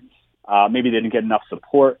quorum, maybe they didn't get enough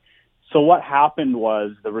support. So what happened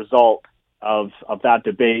was the result of that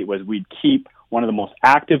debate was we'd keep one of the most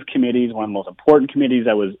active committees, one of the most important committees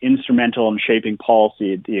that was instrumental in shaping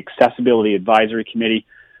policy, the Accessibility Advisory Committee.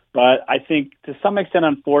 But I think to some extent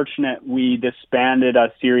unfortunate, we disbanded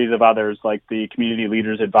a series of others like the Community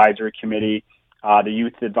Leaders Advisory Committee, the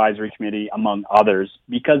Youth Advisory Committee, among others,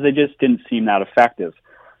 because they just didn't seem that effective.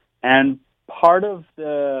 And part of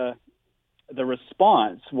the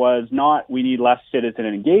response was not we need less citizen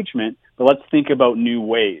engagement, but let's think about new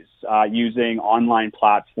ways, using online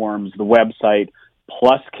platforms, the website,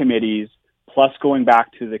 plus committees, plus going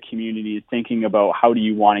back to the community, thinking about how do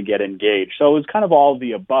you want to get engaged. So it was kind of all of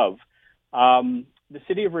the above. The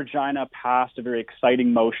city of Regina passed a very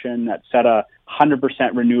exciting motion that set a 100%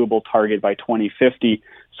 renewable target by 2050.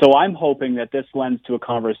 So I'm hoping that this lends to a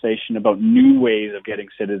conversation about new ways of getting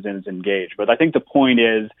citizens engaged. But I think the point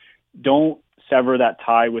is, don't sever that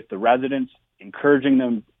tie with the residents. Encouraging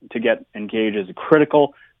them to get engaged is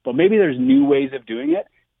critical, but maybe there's new ways of doing it,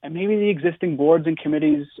 and maybe the existing boards and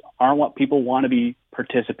committees aren't what people want to be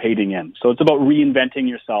participating in. So it's about reinventing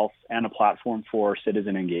yourself and a platform for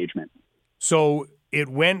citizen engagement. So it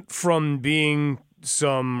went from being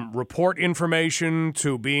some report information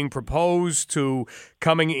to being proposed to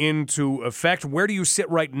coming into effect. Where do you sit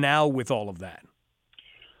right now with all of that?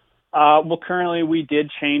 Well, currently we did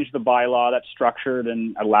change the bylaw that's structured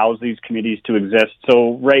and allows these committees to exist.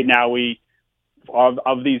 So right now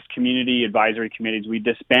of these community advisory committees, we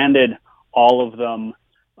disbanded all of them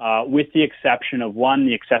with the exception of one,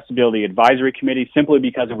 the Accessibility Advisory Committee, simply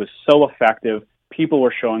because it was so effective. People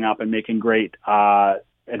were showing up and making great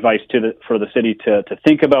advice for the city to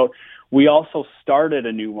think about. We also started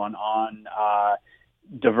a new one on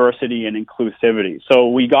diversity and inclusivity. So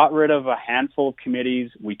we got rid of a handful of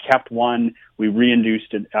committees. We kept one. We we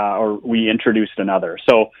introduced another.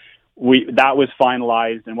 So that was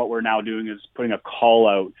finalized, and what we're now doing is putting a call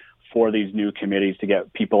out for these new committees to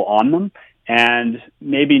get people on them, and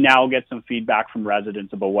maybe now get some feedback from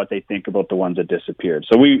residents about what they think about the ones that disappeared.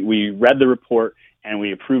 So we read the report and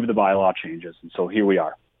we approved the bylaw changes, and so here we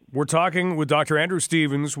are. We're talking with Dr. Andrew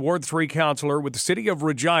Stevens, Ward 3 councillor with the City of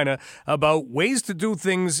Regina, about ways to do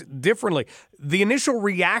things differently. The initial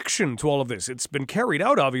reaction to all of this, it's been carried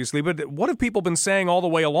out, obviously, but what have people been saying all the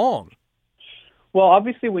way along? Well,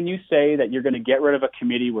 obviously, when you say that you're going to get rid of a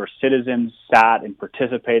committee where citizens sat and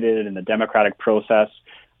participated in the democratic process,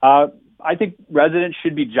 I think residents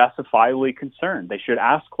should be justifiably concerned. They should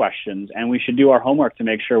ask questions, and we should do our homework to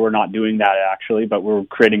make sure we're not doing that, actually, but we're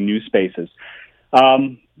creating new spaces.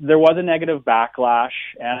 There was a negative backlash,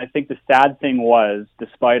 and I think the sad thing was,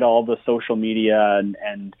 despite all the social media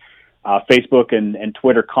and Facebook and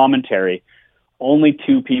Twitter commentary, only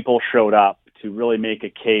 2 people showed up to really make a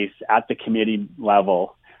case at the committee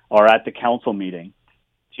level or at the council meeting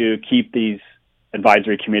to keep these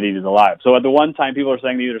advisory committees alive. So at the one time, people are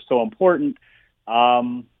saying these are so important.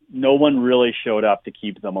 No one really showed up to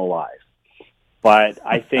keep them alive. But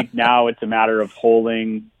I think now it's a matter of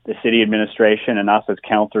holding the city administration and us as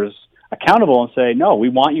councillors accountable and say, no, we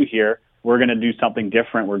want you here. We're going to do something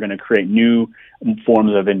different. We're going to create new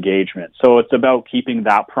forms of engagement. So it's about keeping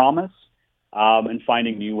that promise and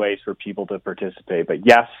finding new ways for people to participate. But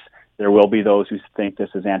yes, there will be those who think this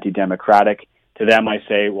is anti-democratic. To them, I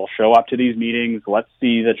say, well, show up to these meetings. Let's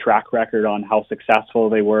see the track record on how successful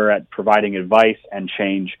they were at providing advice and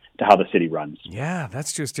change to how the city runs. Yeah,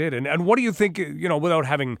 that's just it. And what do you think, without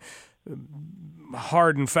having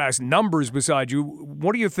hard and fast numbers beside you,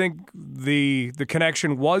 what do you think the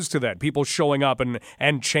connection was to that? People showing up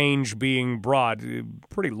and change being brought?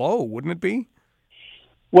 Pretty low, wouldn't it be?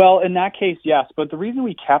 Well, in that case, yes. But the reason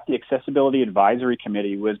we kept the Accessibility Advisory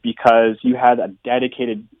Committee was because you had a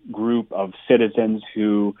dedicated group of citizens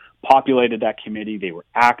who populated that committee. They were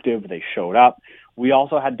active. They showed up. We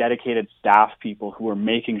also had dedicated staff people who were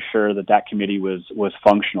making sure that that committee was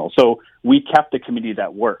functional. So we kept a committee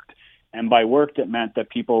that worked. And by worked, it meant that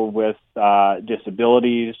people with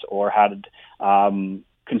disabilities or had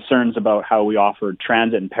concerns about how we offered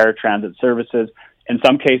transit and paratransit services, in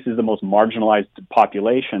some cases, the most marginalized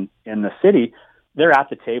population in the city, they're at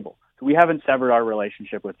the table. So we haven't severed our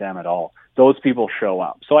relationship with them at all. Those people show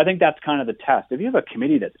up. So I think that's kind of the test. If you have a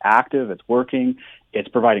committee that's active, it's working, it's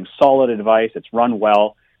providing solid advice, it's run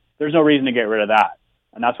well, there's no reason to get rid of that.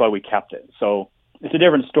 And that's why we kept it. So it's a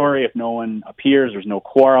different story if no one appears, there's no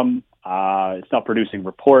quorum, it's not producing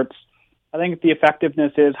reports. I think the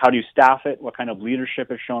effectiveness is how do you staff it? What kind of leadership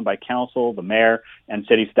is shown by council, the mayor, and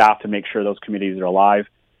city staff to make sure those committees are alive?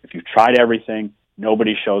 If you've tried everything,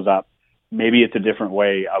 nobody shows up, maybe it's a different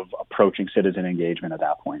way of approaching citizen engagement at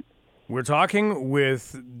that point. We're talking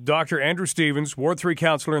with Dr. Andrew Stevens, Ward 3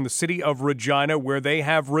 councillor in the city of Regina, where they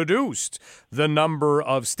have reduced the number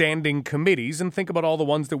of standing committees. And think about all the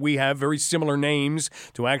ones that we have, very similar names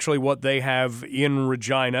to actually what they have in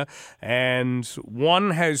Regina. And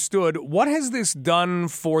one has stood. What has this done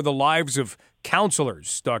for the lives of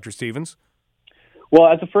councillors, Dr. Stevens?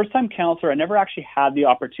 Well, as a first-time councillor, I never actually had the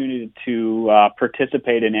opportunity to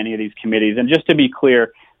participate in any of these committees. And just to be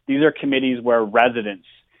clear, these are committees where residents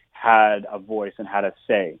had a voice and had a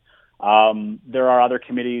say. There are other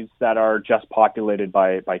committees that are just populated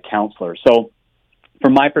by councillors. So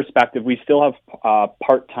from my perspective, we still have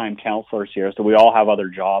part-time councillors here, so we all have other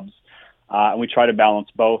jobs, and we try to balance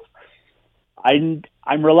both.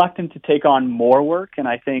 I'm reluctant to take on more work, and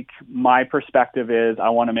I think my perspective is I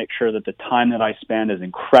want to make sure that the time that I spend is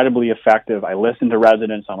incredibly effective. I listen to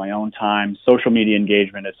residents on my own time. Social media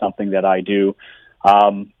engagement is something that I do.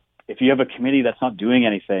 If you have a committee that's not doing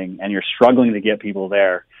anything and you're struggling to get people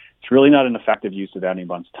there, it's really not an effective use of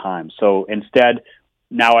anyone's time. So instead,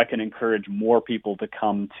 now I can encourage more people to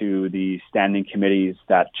come to the standing committees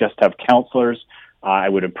that just have councillors. I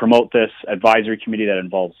would promote this advisory committee that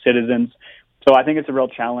involves citizens. So I think it's a real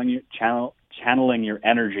channeling your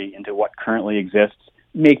energy into what currently exists,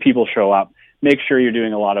 make people show up, make sure you're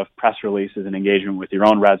doing a lot of press releases and engagement with your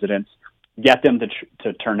own residents, get them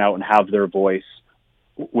to turn out and have their voice,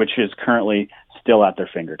 which is currently still at their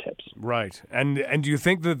fingertips. Right. And do you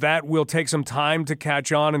think that will take some time to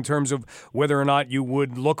catch on in terms of whether or not you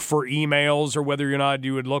would look for emails or whether or not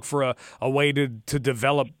you would look for a way to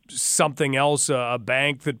develop something else, a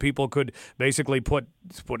bank that people could basically put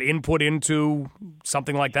input into,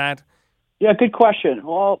 something like that? Yeah, good question.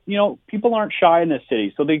 Well, people aren't shy in this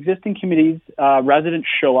city. So the existing committees, residents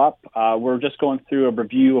show up. We're just going through a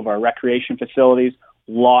review of our recreation facilities,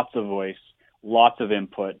 lots of voice. Lots of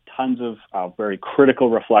input, tons of very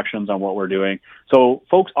critical reflections on what we're doing. So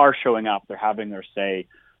folks are showing up. They're having their say.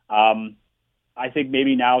 I think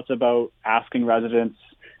maybe now it's about asking residents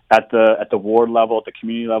at the ward level, at the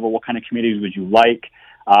community level, what kind of committees would you like?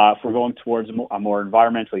 If we're going towards a more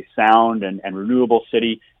environmentally sound and renewable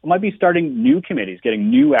city, it might be starting new committees,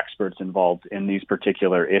 getting new experts involved in these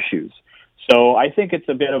particular issues. So I think it's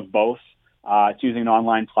a bit of both. It's using an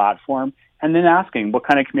online platform. And then asking what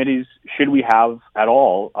kind of committees should we have at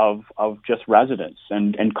all of just residents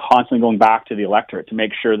and constantly going back to the electorate to make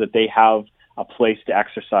sure that they have a place to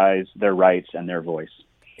exercise their rights and their voice.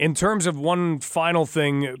 In terms of one final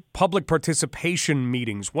thing, public participation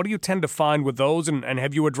meetings, what do you tend to find with those and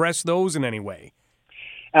have you addressed those in any way?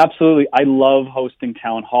 Absolutely. I love hosting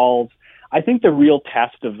town halls. I think the real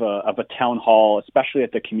test of a town hall, especially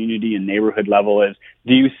at the community and neighborhood level, is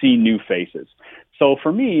do you see new faces? So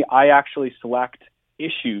for me, I actually select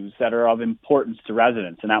issues that are of importance to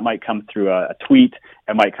residents, and that might come through a tweet,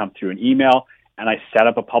 it might come through an email, and I set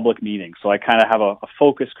up a public meeting. So I kind of have a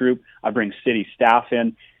focus group. I bring city staff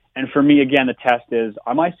in. And for me, again, the test is,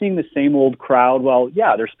 am I seeing the same old crowd? Well,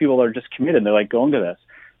 yeah, there's people that are just committed. They're like going to this.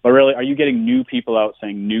 But really, are you getting new people out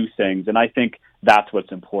saying new things? And I think that's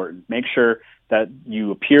what's important. Make sure that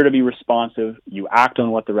you appear to be responsive, you act on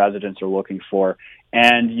what the residents are looking for,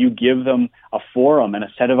 and you give them a forum and a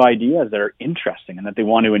set of ideas that are interesting and that they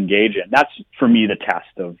want to engage in. That's, for me, the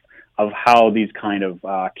test of how these kind of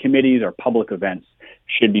committees or public events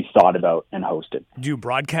should be thought about and hosted. Do you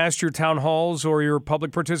broadcast your town halls or your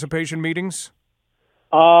public participation meetings?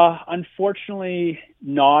 Unfortunately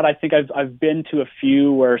not. I think I've been to a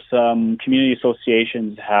few where some community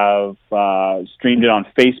associations have streamed it on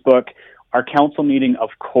Facebook. Our council meeting, of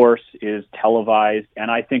course, is televised, and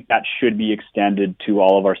I think that should be extended to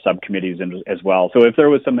all of our subcommittees as well. So if there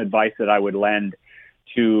was some advice that I would lend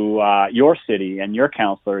to your city and your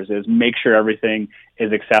councillors, is make sure everything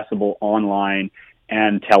is accessible online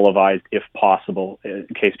and televised if possible, in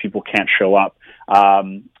case people can't show up.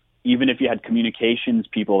 Even if you had communications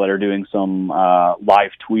people that are doing some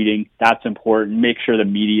live tweeting, that's important. Make sure the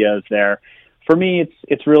media is there. For me,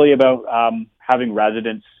 it's really about having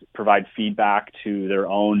residents provide feedback to their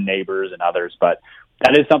own neighbors and others. But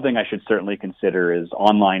that is something I should certainly consider, is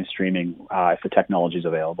online streaming if the technology is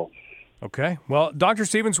available. Okay. Well, Dr.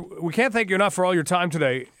 Stevens, we can't thank you enough for all your time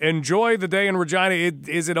today. Enjoy the day in Regina.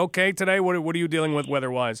 Is it okay today? What are you dealing with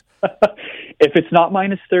weather-wise? If it's not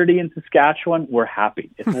minus 30 in Saskatchewan, we're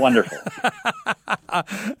happy. It's wonderful.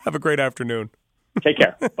 Have a great afternoon. Take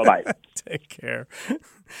care. Bye-bye. Take care.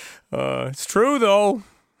 It's true, though.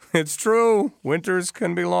 It's true. Winters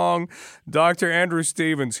can be long. Dr. Andrew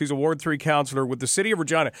Stevens, he's a Ward 3 counselor with the City of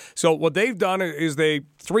Regina. So what they've done is they,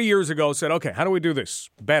 3 years ago, said, okay, how do we do this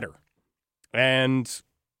better? And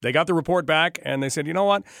they got the report back, and they said, you know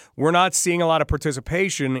what? We're not seeing a lot of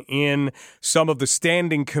participation in some of the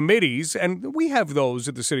standing committees, and we have those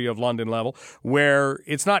at the City of London level, where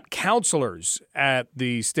it's not councillors at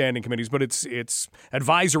the standing committees, but it's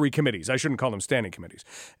advisory committees. I shouldn't call them standing committees.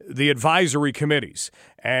 The advisory committees.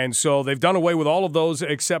 And so they've done away with all of those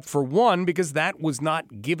except for one, because that was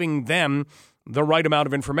not giving them the right amount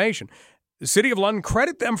of information. The City of London,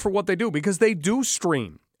 credit them for what they do, because they do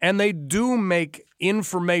stream. And they do make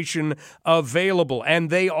information available, and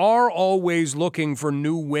they are always looking for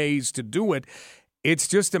new ways to do it. It's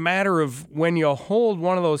just a matter of when you hold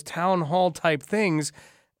one of those town hall type things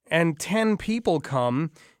and 10 people come,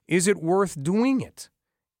 is it worth doing it?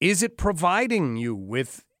 Is it providing you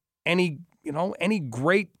with any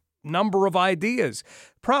great number of ideas?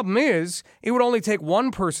 Problem is, it would only take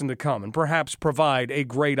one person to come and perhaps provide a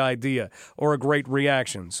great idea or a great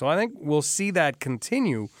reaction. So I think we'll see that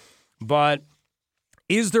continue. But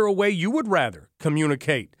is there a way you would rather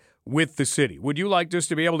communicate with the city? Would you like just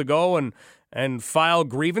to be able to go and file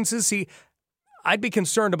grievances? See, I'd be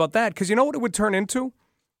concerned about that, because you know what it would turn into?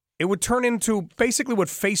 It would turn into basically what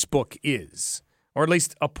Facebook is, or at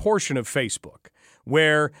least a portion of Facebook,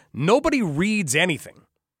 where nobody reads anything.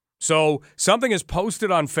 So something is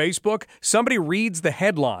posted on Facebook, somebody reads the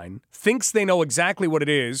headline, thinks they know exactly what it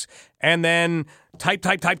is, and then type,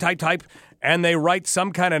 and they write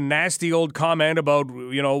some kind of nasty old comment about,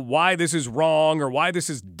 why this is wrong, or why this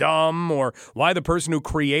is dumb, or why the person who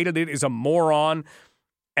created it is a moron.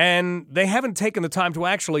 And they haven't taken the time to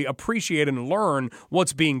actually appreciate and learn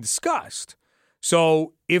what's being discussed.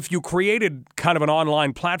 So if you created kind of an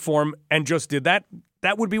online platform and just did that,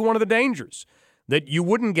 that would be one of the dangers. That you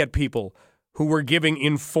wouldn't get people who were giving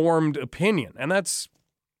informed opinion. And that's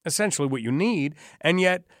essentially what you need. And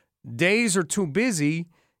yet, days are too busy.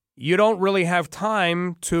 You don't really have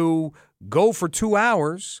time to go for 2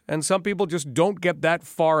 hours. And some people just don't get that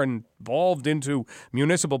far involved into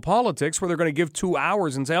municipal politics where they're going to give 2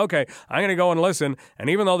 hours and say, okay, I'm going to go and listen. And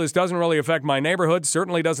even though this doesn't really affect my neighborhood,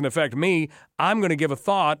 certainly doesn't affect me, I'm going to give a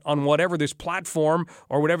thought on whatever this platform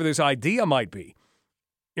or whatever this idea might be.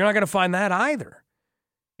 You're not going to find that either.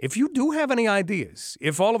 If you do have any ideas,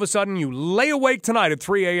 if all of a sudden you lay awake tonight at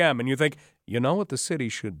 3 a.m. and you think, you know what the city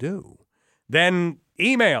should do, then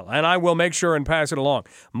email, and I will make sure and pass it along.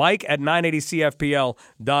 Mike at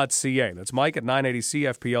 980cfpl.ca. That's Mike at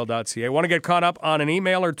 980cfpl.ca. Want to get caught up on an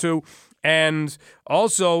email or two, and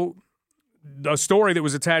also a story that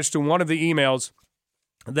was attached to one of the emails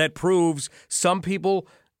that proves some people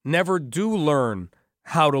never do learn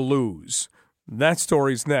how to lose. That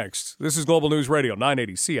story's next. This is Global News Radio,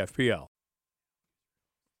 980 CFPL.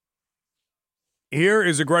 Here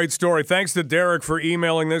is a great story. Thanks to Derek for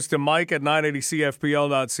emailing this to Mike at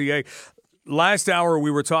 980cfpl.ca. last hour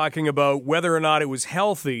we were talking about whether or not it was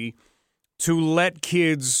healthy to let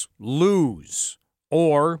kids lose,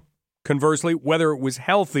 or conversely, whether it was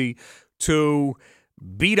healthy to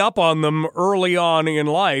beat up on them early on in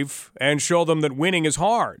life and show them that winning is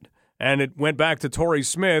hard. And it went back to Torrey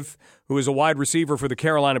Smith, who is a wide receiver for the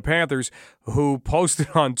Carolina Panthers, who posted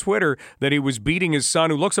on Twitter that he was beating his son,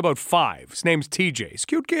 who looks about 5. His name's TJ. He's a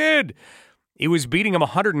cute kid. He was beating him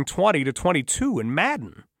 120-22 in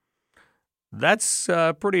Madden. That's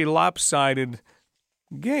a pretty lopsided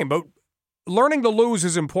game. But learning to lose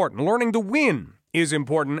is important. Learning to win is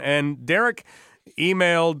important. And Derek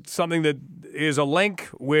emailed something that is a link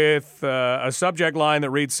with a subject line that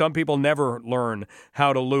reads, "Some people never learn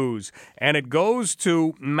how to lose." And it goes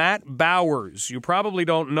to Matt Bowers. You probably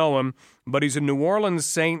don't know him, but he's a New Orleans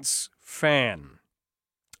Saints fan.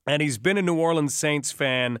 And he's been a New Orleans Saints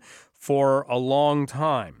fan for a long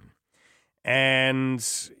time. And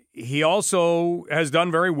he also has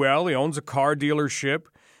done very well. He owns a car dealership.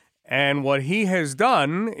 And what he has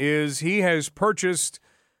done is he has purchased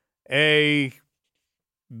a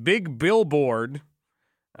big billboard.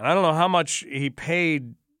 And I don't know how much he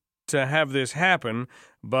paid to have this happen,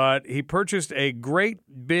 but he purchased a great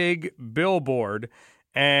big billboard,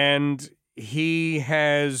 and he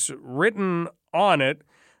has written on it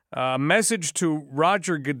a message to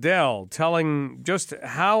Roger Goodell telling just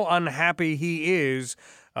how unhappy he is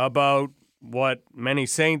about what many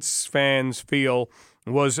Saints fans feel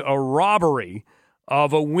was a robbery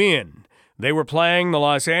of a win. They were playing the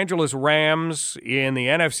Los Angeles Rams in the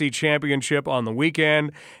NFC Championship on the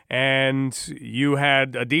weekend, and you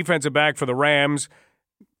had a defensive back for the Rams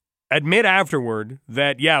admit afterward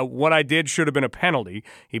that, yeah, what I did should have been a penalty.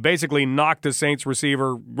 He basically knocked a Saints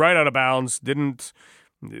receiver right out of bounds,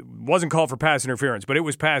 wasn't called for pass interference, but it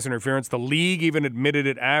was pass interference. The league even admitted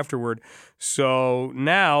it afterward. So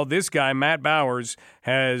now this guy, Matt Bowers,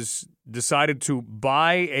 has decided to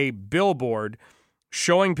buy a billboard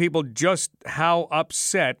showing people just how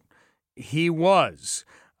upset he was.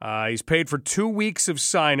 He's paid for 2 weeks of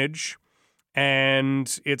signage,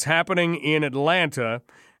 and it's happening in Atlanta.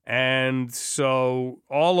 And so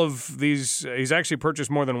all of these, he's actually purchased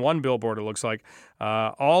more than one billboard, it looks like.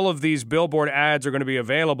 All of these billboard ads are going to be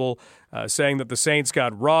available saying that the Saints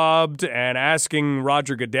got robbed and asking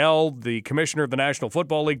Roger Goodell, the commissioner of the National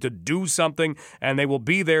Football League, to do something. And they will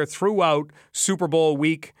be there throughout Super Bowl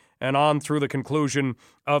week and on through the conclusion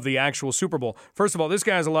of the actual Super Bowl. First of all, this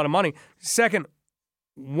guy has a lot of money. Second,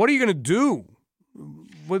 what are you going to do?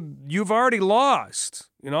 You've already lost,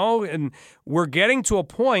 and we're getting to a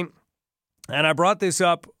point, and I brought this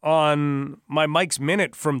up on my Mike's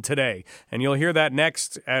Minute from today, and you'll hear that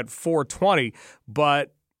next at 4:20,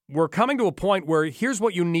 but we're coming to a point where here's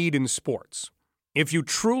what you need in sports. If you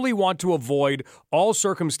truly want to avoid all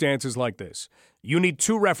circumstances like this, you need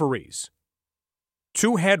 2 referees.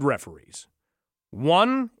 2 head referees.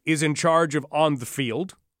 One is in charge of on the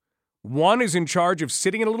field. One is in charge of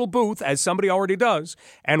sitting in a little booth, as somebody already does,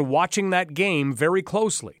 and watching that game very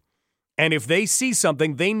closely. And if they see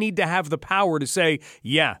something, they need to have the power to say,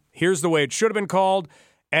 yeah, here's the way it should have been called.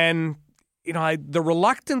 And, the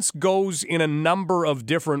reluctance goes in a number of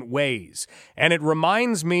different ways. And it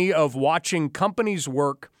reminds me of watching companies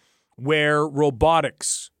work where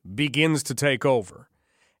robotics begins to take over.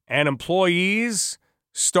 And employees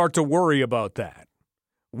start to worry about that.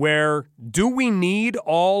 Where do we need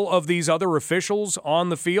all of these other officials on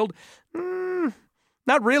the field?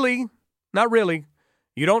 Not really. Not really.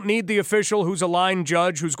 You don't need the official who's a line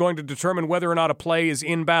judge who's going to determine whether or not a play is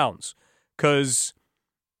in bounds, because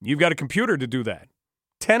you've got a computer to do that.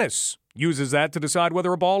 Tennis uses that to decide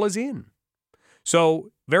whether a ball is in.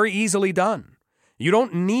 So very easily done. You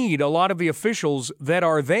don't need a lot of the officials that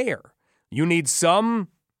are there. You need some,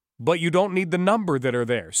 but you don't need the number that are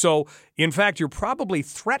there. So, in fact, you're probably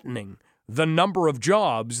threatening the number of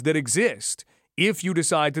jobs that exist if you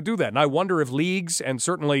decide to do that. And I wonder if leagues, and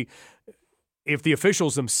certainly if the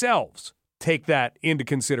officials themselves, take that into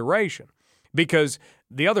consideration. Because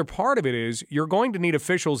the other part of it is you're going to need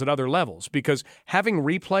officials at other levels, because having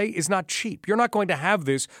replay is not cheap. You're not going to have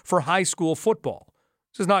this for high school football.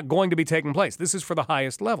 This is not going to be taking place. This is for the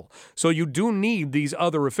highest level. So you do need these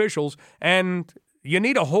other officials, and you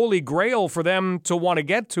need a holy grail for them to want to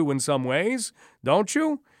get to in some ways, don't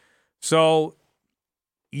you? So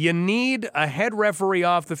you need a head referee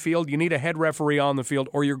off the field. You need a head referee on the field,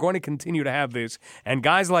 or you're going to continue to have this. And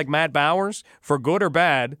guys like Matt Bowers, for good or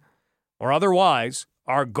bad or otherwise,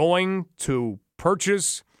 are going to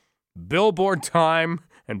purchase billboard time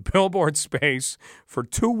and billboard space for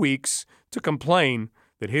 2 weeks to complain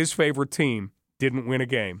that his favorite team didn't win a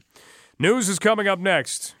game. News is coming up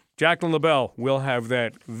next. Jacqueline LaBelle will have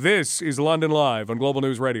that. This is London Live on Global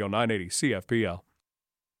News Radio 980 CFPL.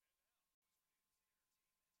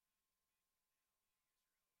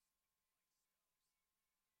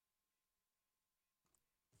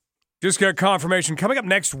 Just got confirmation. Coming up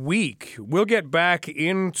next week, we'll get back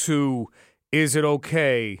into, is it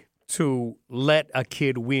okay to let a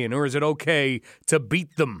kid win, or is it okay to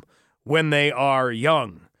beat them when they are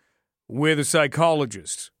young, with a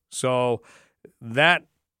psychologist. So that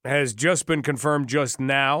has just been confirmed just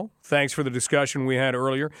now. Thanks for the discussion we had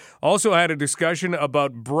earlier. Also had a discussion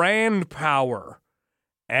about brand power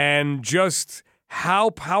and just how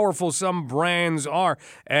powerful some brands are.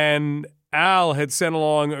 And Al had sent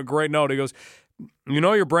along a great note. He goes,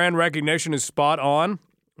 your brand recognition is spot on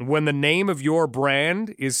when the name of your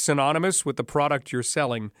brand is synonymous with the product you're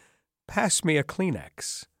selling. Pass me a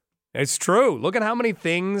Kleenex. It's true. Look at how many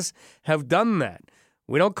things have done that.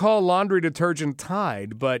 We don't call laundry detergent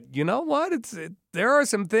Tide, but you know what? There are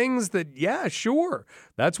some things that, yeah, sure,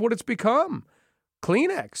 that's what it's become.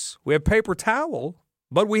 Kleenex. We have paper towel,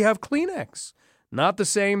 but we have Kleenex. Not the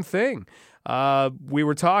same thing. We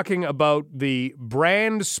were talking about the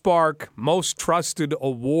Brand Spark Most Trusted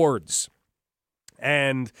Awards.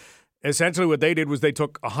 And essentially what they did was they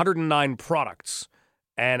took 109 products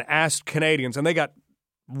and asked Canadians, and they got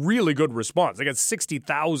really good response. They got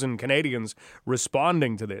 60,000 Canadians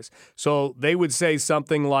responding to this. So they would say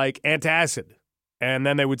something like antacid, and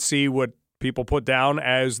then they would see what people put down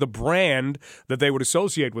as the brand that they would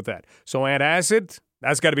associate with that. So antacid,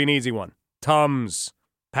 that's got to be an easy one. Tums.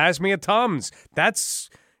 Pass me a Tums. That's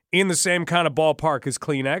in the same kind of ballpark as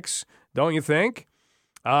Kleenex, don't you think?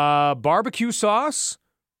 Barbecue sauce.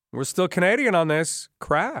 We're still Canadian on this.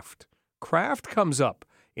 Kraft. Kraft comes up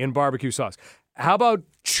in barbecue sauce. How about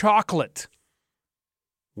chocolate?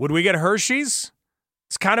 Would we get Hershey's?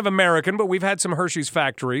 It's kind of American, but we've had some Hershey's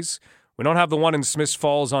factories. We don't have the one in Smiths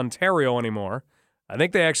Falls, Ontario anymore. I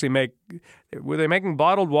think they actually were they making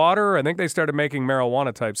bottled water? I think they started making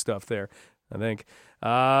marijuana type stuff there, I think.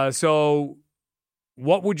 So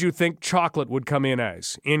what would you think chocolate would come in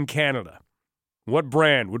as in Canada? What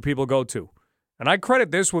brand would people go to? And I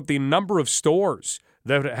credit this with the number of stores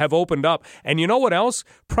that have opened up. And you know what else?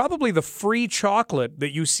 Probably the free chocolate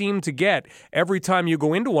that you seem to get every time you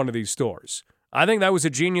go into one of these stores. I think that was a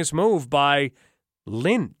genius move by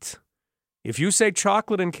Lindt. If you say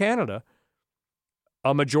chocolate in Canada,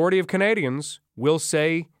 a majority of Canadians will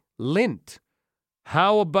say Lindt.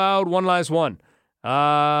 How about one last one?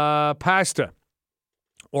 Pasta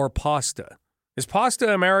or pasta. Is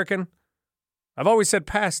pasta American? I've always said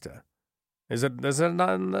pasta. Is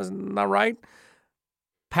that not right?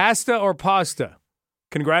 Pasta or pasta?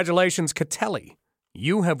 Congratulations, Catelli.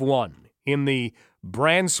 You have won in the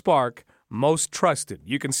Brand Spark Most Trusted.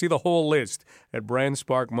 You can see the whole list at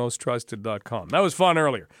brandsparkmosttrusted.com. That was fun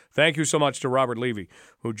earlier. Thank you so much to Robert Levy,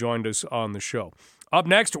 who joined us on the show. Up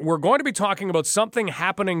next, we're going to be talking about something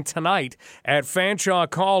happening tonight at Fanshawe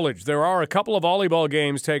College. There are a couple of volleyball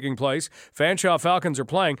games taking place. Fanshawe Falcons are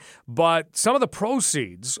playing, but some of the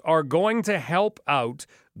proceeds are going to help out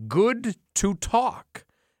Good to Talk.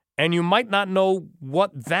 And you might not know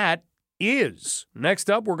what that is. Next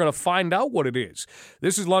up, we're going to find out what it is.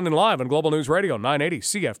 This is London Live on Global News Radio 980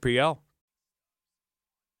 CFPL.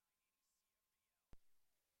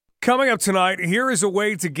 Coming up tonight, here is a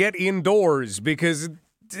way to get indoors because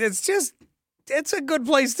it's a good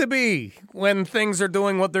place to be when things are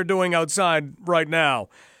doing what they're doing outside right now.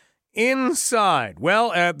 Inside,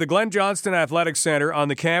 well, at the Glenn Johnston Athletic Center on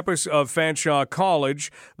the campus of Fanshawe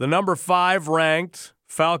College, the number 5 ranked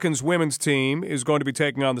Falcons women's team is going to be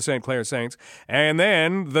taking on the St. Clair Saints. And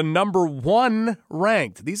then the number 1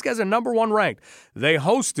 ranked. These guys are number 1 ranked. They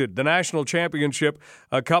hosted the national championship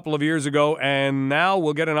a couple of years ago, and now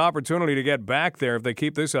we'll get an opportunity to get back there if they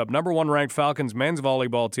keep this up. Number 1 ranked Falcons men's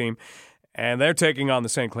volleyball team, and they're taking on the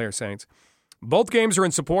St. Clair Saints. Both games are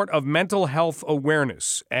in support of mental health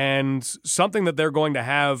awareness, and something that they're going to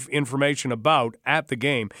have information about at the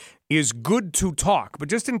game is Good to Talk. But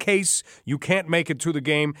just in case you can't make it to the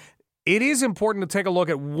game, it is important to take a look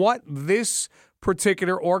at what this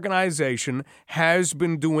particular organization has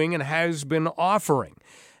been doing and has been offering.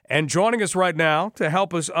 And joining us right now to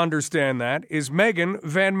help us understand that is Megan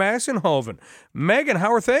Van Massenhoven. Megan,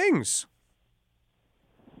 how are things?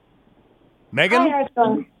 Megan? Hi,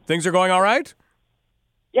 excellent. Things are going all right?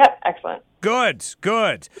 Yep, excellent. Good.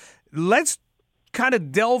 Let's kind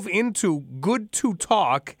of delve into Good to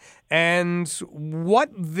Talk and what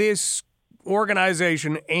this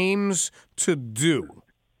organization aims to do.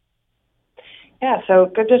 Yeah,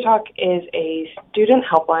 so Good to Talk is a student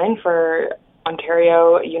helpline for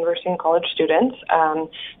Ontario university and college students.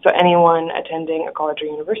 So anyone attending a college or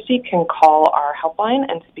university can call our helpline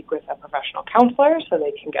and speak with a professional counselor so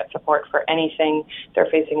they can get support for anything they're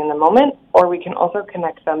facing in the moment, or we can also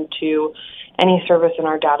connect them to any service in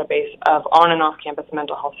our database of on and off campus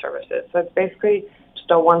mental health services. So it's basically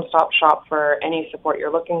just a one-stop shop for any support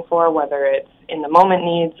you're looking for, whether it's in the moment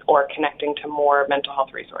needs or connecting to more mental health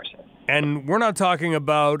resources. And we're not talking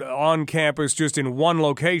about on campus just in one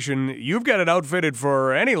location. You've got it outfitted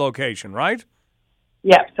for any location, right?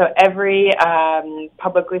 Yeah, so every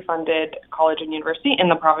publicly funded college and university in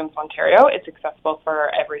the province of Ontario, it's accessible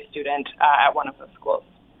for every student at one of those schools.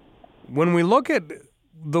 When we look at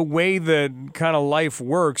the way that kind of life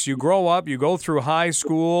works, you grow up, you go through high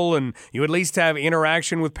school, and you at least have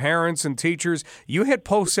interaction with parents and teachers. You hit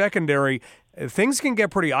post-secondary, things can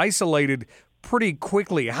get pretty isolated pretty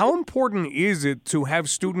quickly. How important is it to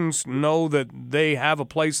have students know that they have a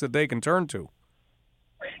place that they can turn to?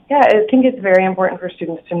 Yeah, I think it's very important for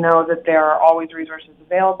students to know that there are always resources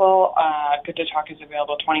available. Good to Talk is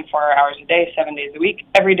available 24 hours a day, 7 days a week,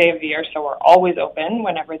 every day of the year, so we're always open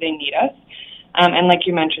whenever they need us. And like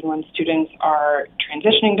you mentioned, when students are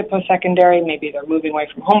transitioning to post-secondary, maybe they're moving away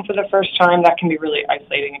from home for the first time, that can be a really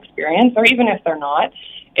isolating experience. Or even if they're not,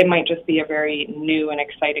 it might just be a very new and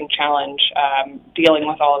exciting challenge dealing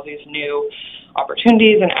with all of these new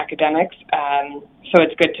opportunities and academics. So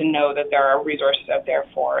it's good to know that there are resources out there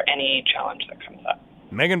for any challenge that comes up.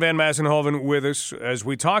 Megan Van Massenhoven with us as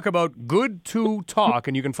we talk about Good to Talk,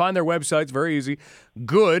 and you can find their websites, very easy,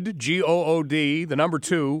 good, G-O-O-D, the number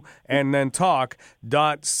 2, and then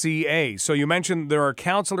talk.ca. So you mentioned there are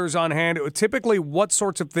counselors on hand. Typically, what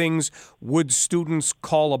sorts of things would students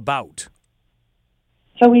call about?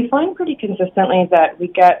 So we find pretty consistently that we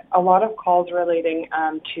get a lot of calls relating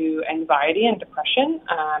to anxiety and depression,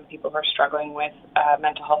 people who are struggling with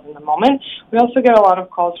mental health in the moment. We also get a lot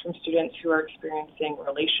of calls from students who are experiencing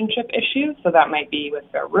relationship issues, so that might be with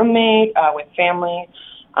their roommate, with family,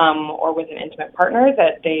 or with an intimate partner,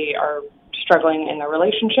 that they are struggling in their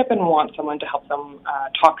relationship and want someone to help them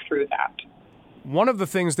talk through that. One of the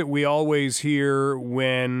things that we always hear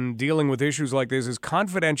when dealing with issues like this is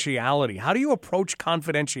confidentiality. How do you approach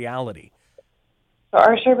confidentiality? So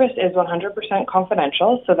our service is 100%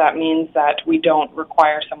 confidential, so that means that we don't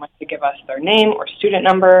require someone to give us their name or student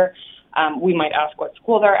number. We might ask what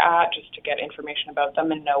school they're at just to get information about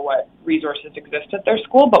them and know what resources exist at their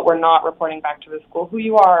school, but we're not reporting back to the school who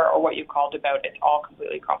you are or what you called about. It's all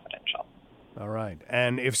completely confidential. All right.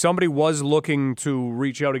 And if somebody was looking to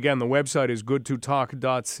reach out again, the website is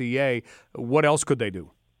goodtotalk.ca. What else could they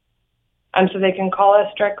do? So they can call us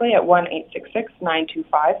directly at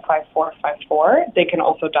 1-866-925-5454. They can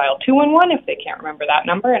also dial 211 if they can't remember that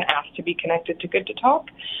number and ask to be connected to Good to Talk.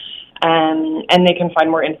 And they can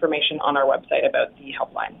find more information on our website about the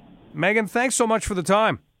helpline. Megan, thanks so much for the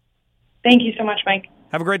time. Thank you so much, Mike.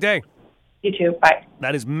 Have a great day. You too. Bye.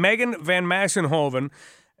 That is Megan Van Massenhoven.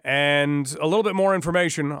 And a little bit more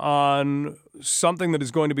information on something that is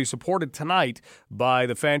going to be supported tonight by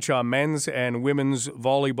the Fanshawe men's and women's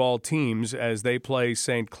volleyball teams as they play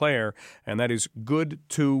St. Clair, and that is Good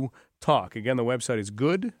to Talk. Again, the website is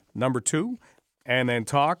good, number 2, and then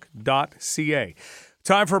talk.ca.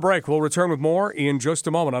 Time for a break. We'll return with more in just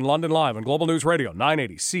a moment on London Live on Global News Radio,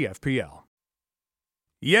 980 CFPL.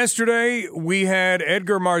 Yesterday, we had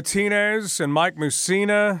Edgar Martinez and Mike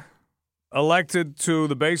Mussina elected to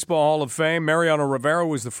the Baseball Hall of Fame. Mariano Rivera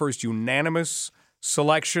was the first unanimous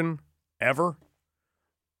selection ever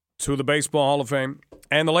to the Baseball Hall of Fame.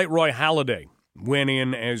 And the late Roy Halladay went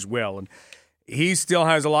in as well. And he still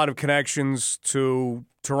has a lot of connections to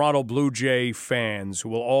Toronto Blue Jay fans who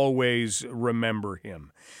will always remember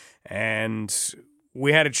him. And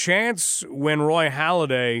we had a chance when Roy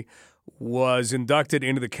Halladay was inducted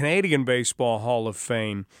into the Canadian Baseball Hall of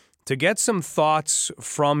Fame to get some thoughts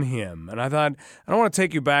from him. And I thought, I don't want to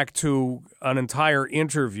take you back to an entire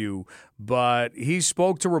interview, but he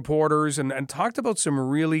spoke to reporters and talked about some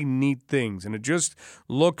really neat things. And it just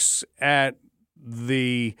looks at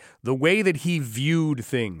the way that he viewed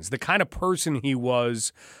things, the kind of person he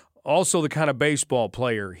was, also the kind of baseball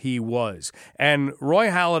player he was. And Roy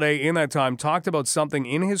Halladay in that time talked about something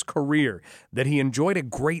in his career that he enjoyed a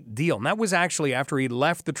great deal. And that was actually after he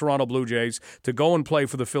left the Toronto Blue Jays to go and play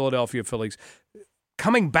for the Philadelphia Phillies,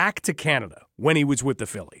 coming back to Canada when he was with the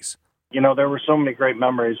Phillies. You know, there were so many great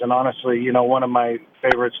memories. And honestly, you know, one of my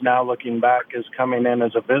favorites now looking back is coming in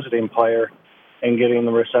as a visiting player and getting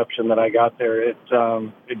the reception that I got there. It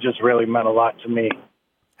just really meant a lot to me.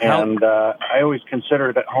 And I always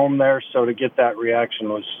considered it home there, so to get that reaction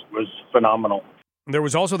was phenomenal. There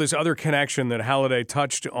was also this other connection that Halladay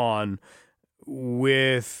touched on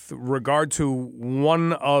with regard to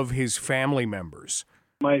one of his family members.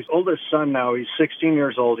 My oldest son now, he's 16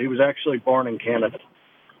 years old. He was actually born in Canada.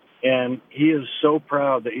 And he is so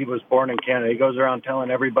proud that he was born in Canada. He goes around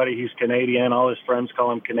telling everybody he's Canadian. All his friends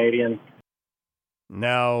call him Canadian.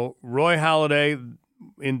 Now, Roy Halladay,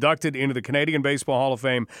 inducted into the Canadian Baseball Hall of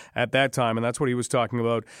Fame at that time, and that's what he was talking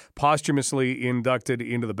about, posthumously inducted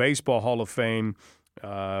into the Baseball Hall of Fame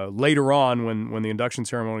later on when the induction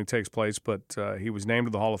ceremony takes place, but he was named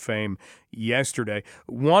to the Hall of Fame yesterday.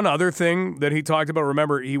 One other thing that he talked about,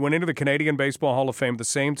 remember, he went into the Canadian Baseball Hall of Fame at the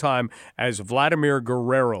same time as Vladimir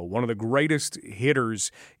Guerrero, one of the greatest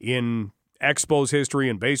hitters in Expos history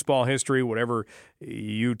and baseball history, whatever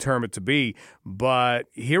you term it to be. But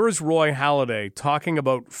here is Roy Halladay talking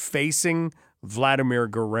about facing Vladimir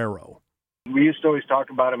Guerrero. We used to always talk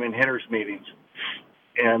about him in hitters' meetings,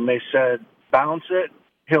 and they said, bounce it,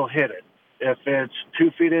 he'll hit it. If it's 2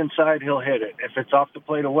 feet inside, he'll hit it. If it's off the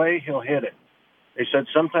plate away, he'll hit it. They said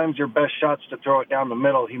sometimes your best shot's to throw it down the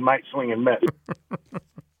middle. He might swing and miss.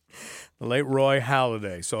 The late Roy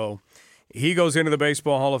Halladay. So he goes into the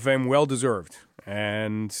Baseball Hall of Fame, well-deserved,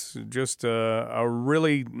 and just a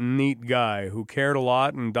really neat guy who cared a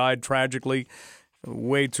lot and died tragically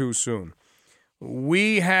way too soon.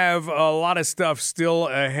 We have a lot of stuff still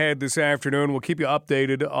ahead this afternoon. We'll keep you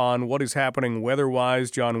updated on what is happening weather-wise.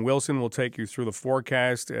 John Wilson will take you through the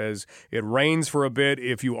forecast as it rains for a bit.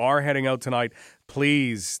 If you are heading out tonight,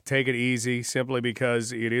 please take it easy simply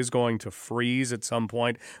because it is going to freeze at some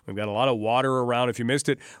point. We've got a lot of water around. If you missed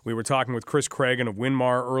it, we were talking with Chris Cragen of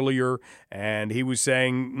Winmar earlier, and he was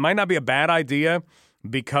saying might not be a bad idea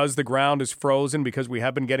because the ground is frozen, because we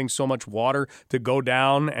have been getting so much water, to go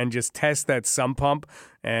down and just test that sump pump.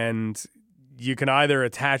 And you can either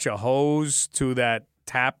attach a hose to that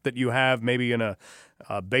tap that you have maybe in a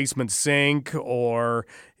basement sink, or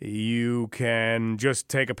you can just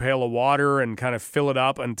take a pail of water and kind of fill it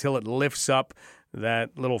up until it lifts up that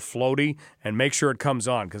little floaty and make sure it comes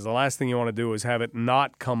on, because the last thing you want to do is have it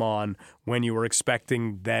not come on when you were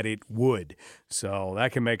expecting that it would. So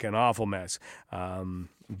that can make an awful mess.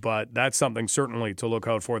 But that's something certainly to look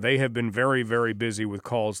out for. They have been very, very busy with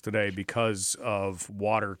calls today because of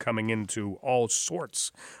water coming into all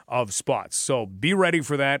sorts of spots. So be ready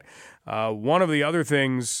for that. One of the other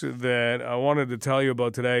things that I wanted to tell you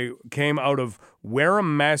about today came out of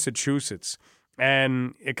Wareham, Massachusetts.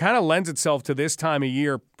 And it kind of lends itself to this time of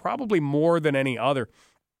year, probably more than any other.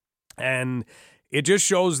 And it just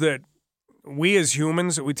shows that we as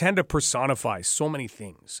humans, we tend to personify so many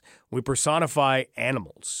things. We personify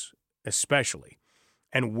animals, especially.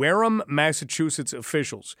 And Wareham, Massachusetts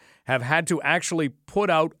officials have had to actually put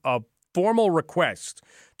out a formal request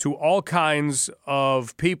to all kinds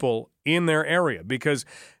of people in their area because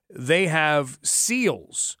they have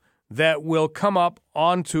seals that will come up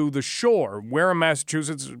onto the shore. Wareham,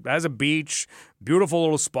 Massachusetts has a beach, beautiful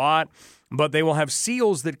little spot, but they will have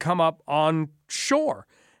seals that come up on shore.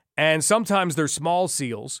 And sometimes they're small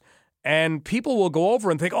seals, and people will go over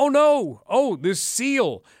and think, oh no, this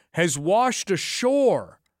seal has washed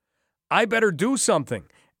ashore. I better do something.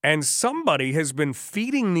 And somebody has been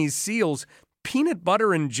feeding these seals peanut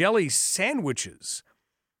butter and jelly sandwiches.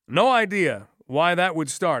 No idea why that would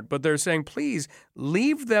start, but they're saying, please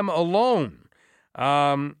leave them alone.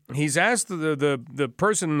 He's asked the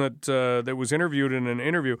person that was interviewed in an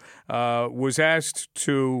interview was asked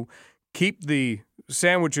to keep the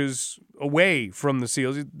sandwiches away from the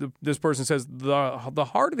seals. This person says the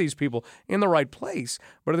heart of these people in the right place,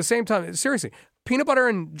 but at the same time, seriously, peanut butter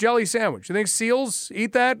and jelly sandwich. You think seals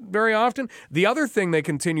eat that very often? The other thing they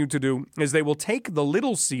continue to do is they will take the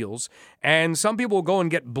little seals, and some people will go and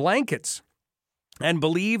get blankets and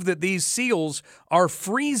believe that these seals are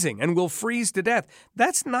freezing and will freeze to death.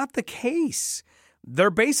 That's not the case.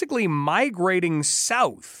 They're basically migrating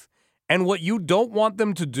south. And what you don't want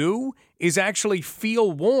them to do is actually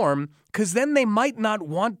feel warm, because then they might not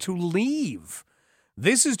want to leave.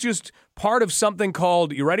 This is just part of something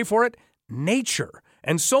called, you ready for it? Nature.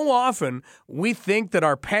 And so often we think that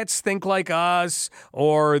our pets think like us,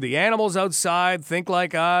 or the animals outside think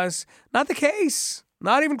like us. Not the case.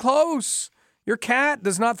 Not even close. Your cat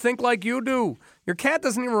does not think like you do. Your cat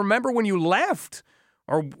doesn't even remember when you left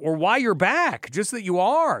or why you're back, just that you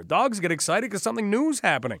are. Dogs get excited because something new's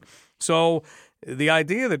happening. So the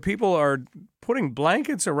idea that people are putting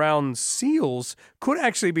blankets around seals could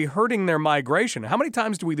actually be hurting their migration. How many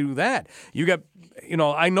times do we do that?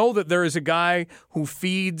 I know that there is a guy who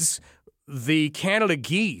feeds the Canada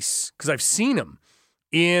geese, because I've seen him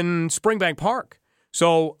in Springbank Park.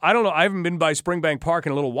 So I don't know, I haven't been by Springbank Park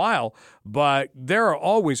in a little while, but there are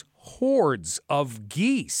always hordes of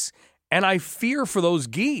geese. And I fear for those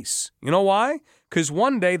geese. You know why? Because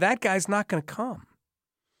one day that guy's not going to come.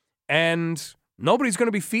 And nobody's going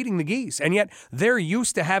to be feeding the geese. And yet they're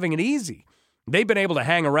used to having it easy. They've been able to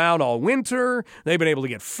hang around all winter. They've been able to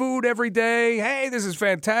get food every day. Hey, this is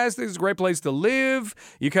fantastic. This is a great place to live.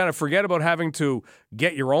 You kind of forget about having to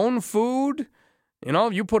get your own food. You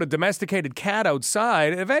know, you put a domesticated cat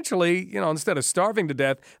outside, eventually, you know, instead of starving to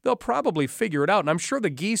death, they'll probably figure it out. And I'm sure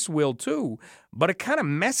the geese will too, but it kind of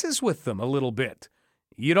messes with them a little bit.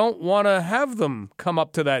 You don't want to have them come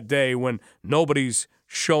up to that day when nobody's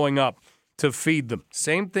showing up to feed them.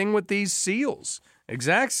 Same thing with these seals.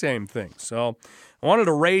 Exact same thing. So I wanted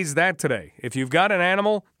to raise that today. If you've got an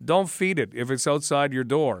animal, don't feed it if it's outside your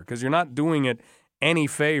door, because you're not doing it any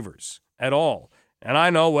favors at all. And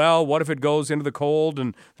I know, well, what if it goes into the cold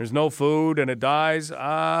and there's no food and it dies?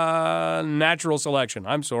 Natural selection.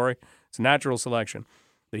 I'm sorry. It's natural selection.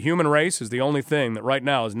 The human race is the only thing that right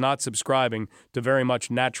now is not subscribing to very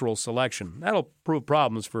much natural selection. That'll prove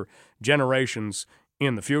problems for generations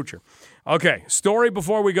in the future. Okay, story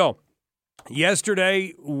before we go.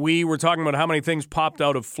 Yesterday, we were talking about how many things popped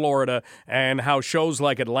out of Florida and how shows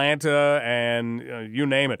like Atlanta and you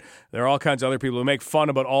name it. There are all kinds of other people who make fun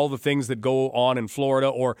about all the things that go on in Florida,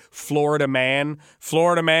 or Florida man.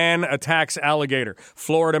 Florida man attacks alligator.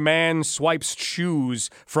 Florida man swipes shoes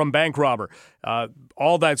from bank robber.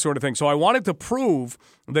 All that sort of thing. So I wanted to prove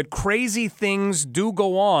that crazy things do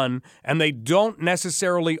go on and they don't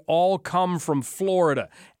necessarily all come from Florida.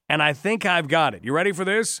 And I think I've got it. You ready for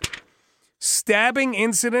this? Stabbing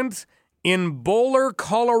incident in Boulder,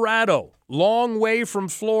 Colorado, long way from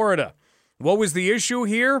Florida. What was the issue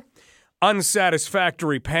here?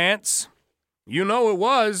 Unsatisfactory pants. You know it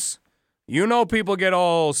was. You know people get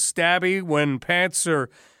all stabby when pants are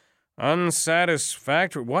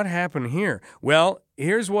unsatisfactory. What happened here? Well,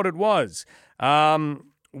 here's what it was.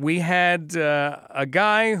 We had a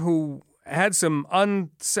guy who had some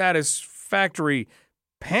unsatisfactory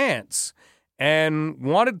pants and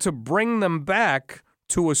wanted to bring them back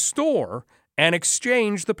to a store and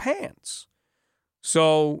exchange the pants.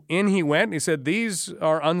 So in he went, and he said, these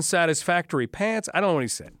are unsatisfactory pants. I don't know what he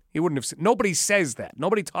said. He wouldn't have said. Nobody says that.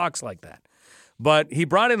 Nobody talks like that. But he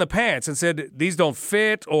brought in the pants and said, these don't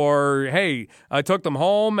fit, or, hey, I took them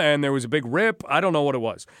home and there was a big rip. I don't know what it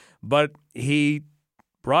was. But he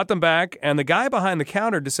brought them back, and the guy behind the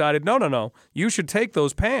counter decided, no, you should take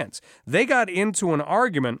those pants. They got into an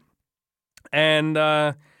argument. And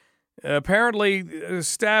apparently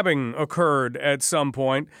stabbing occurred at some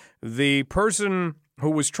point. The person who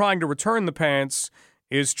was trying to return the pants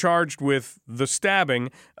is charged with the stabbing.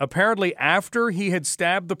 Apparently after he had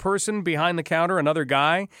stabbed the person behind the counter, another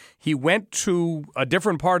guy, he went to a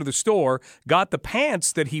different part of the store, got the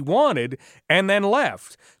pants that he wanted, and then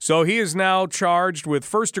left. So he is now charged with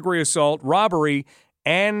first-degree assault, robbery,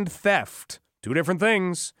 and theft. Two different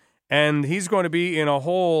things. And he's going to be in a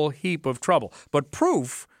whole heap of trouble. But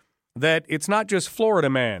proof that it's not just Florida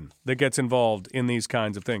man that gets involved in these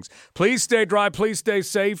kinds of things. Please stay dry. Please stay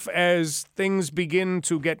safe as things begin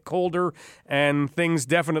to get colder and things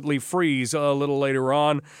definitely freeze a little later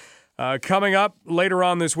on. Coming up later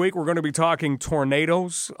on this week, we're going to be talking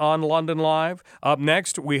tornadoes on London Live. Up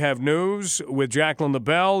next, we have news with Jacqueline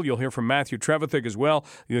LaBelle. You'll hear from Matthew Trevithick as well.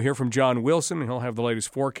 You'll hear from John Wilson. He'll have the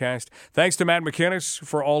latest forecast. Thanks to Matt McInnes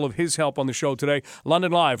for all of his help on the show today.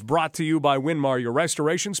 London Live brought to you by Winmar, your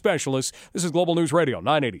restoration specialist. This is Global News Radio,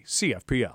 980 CFPL.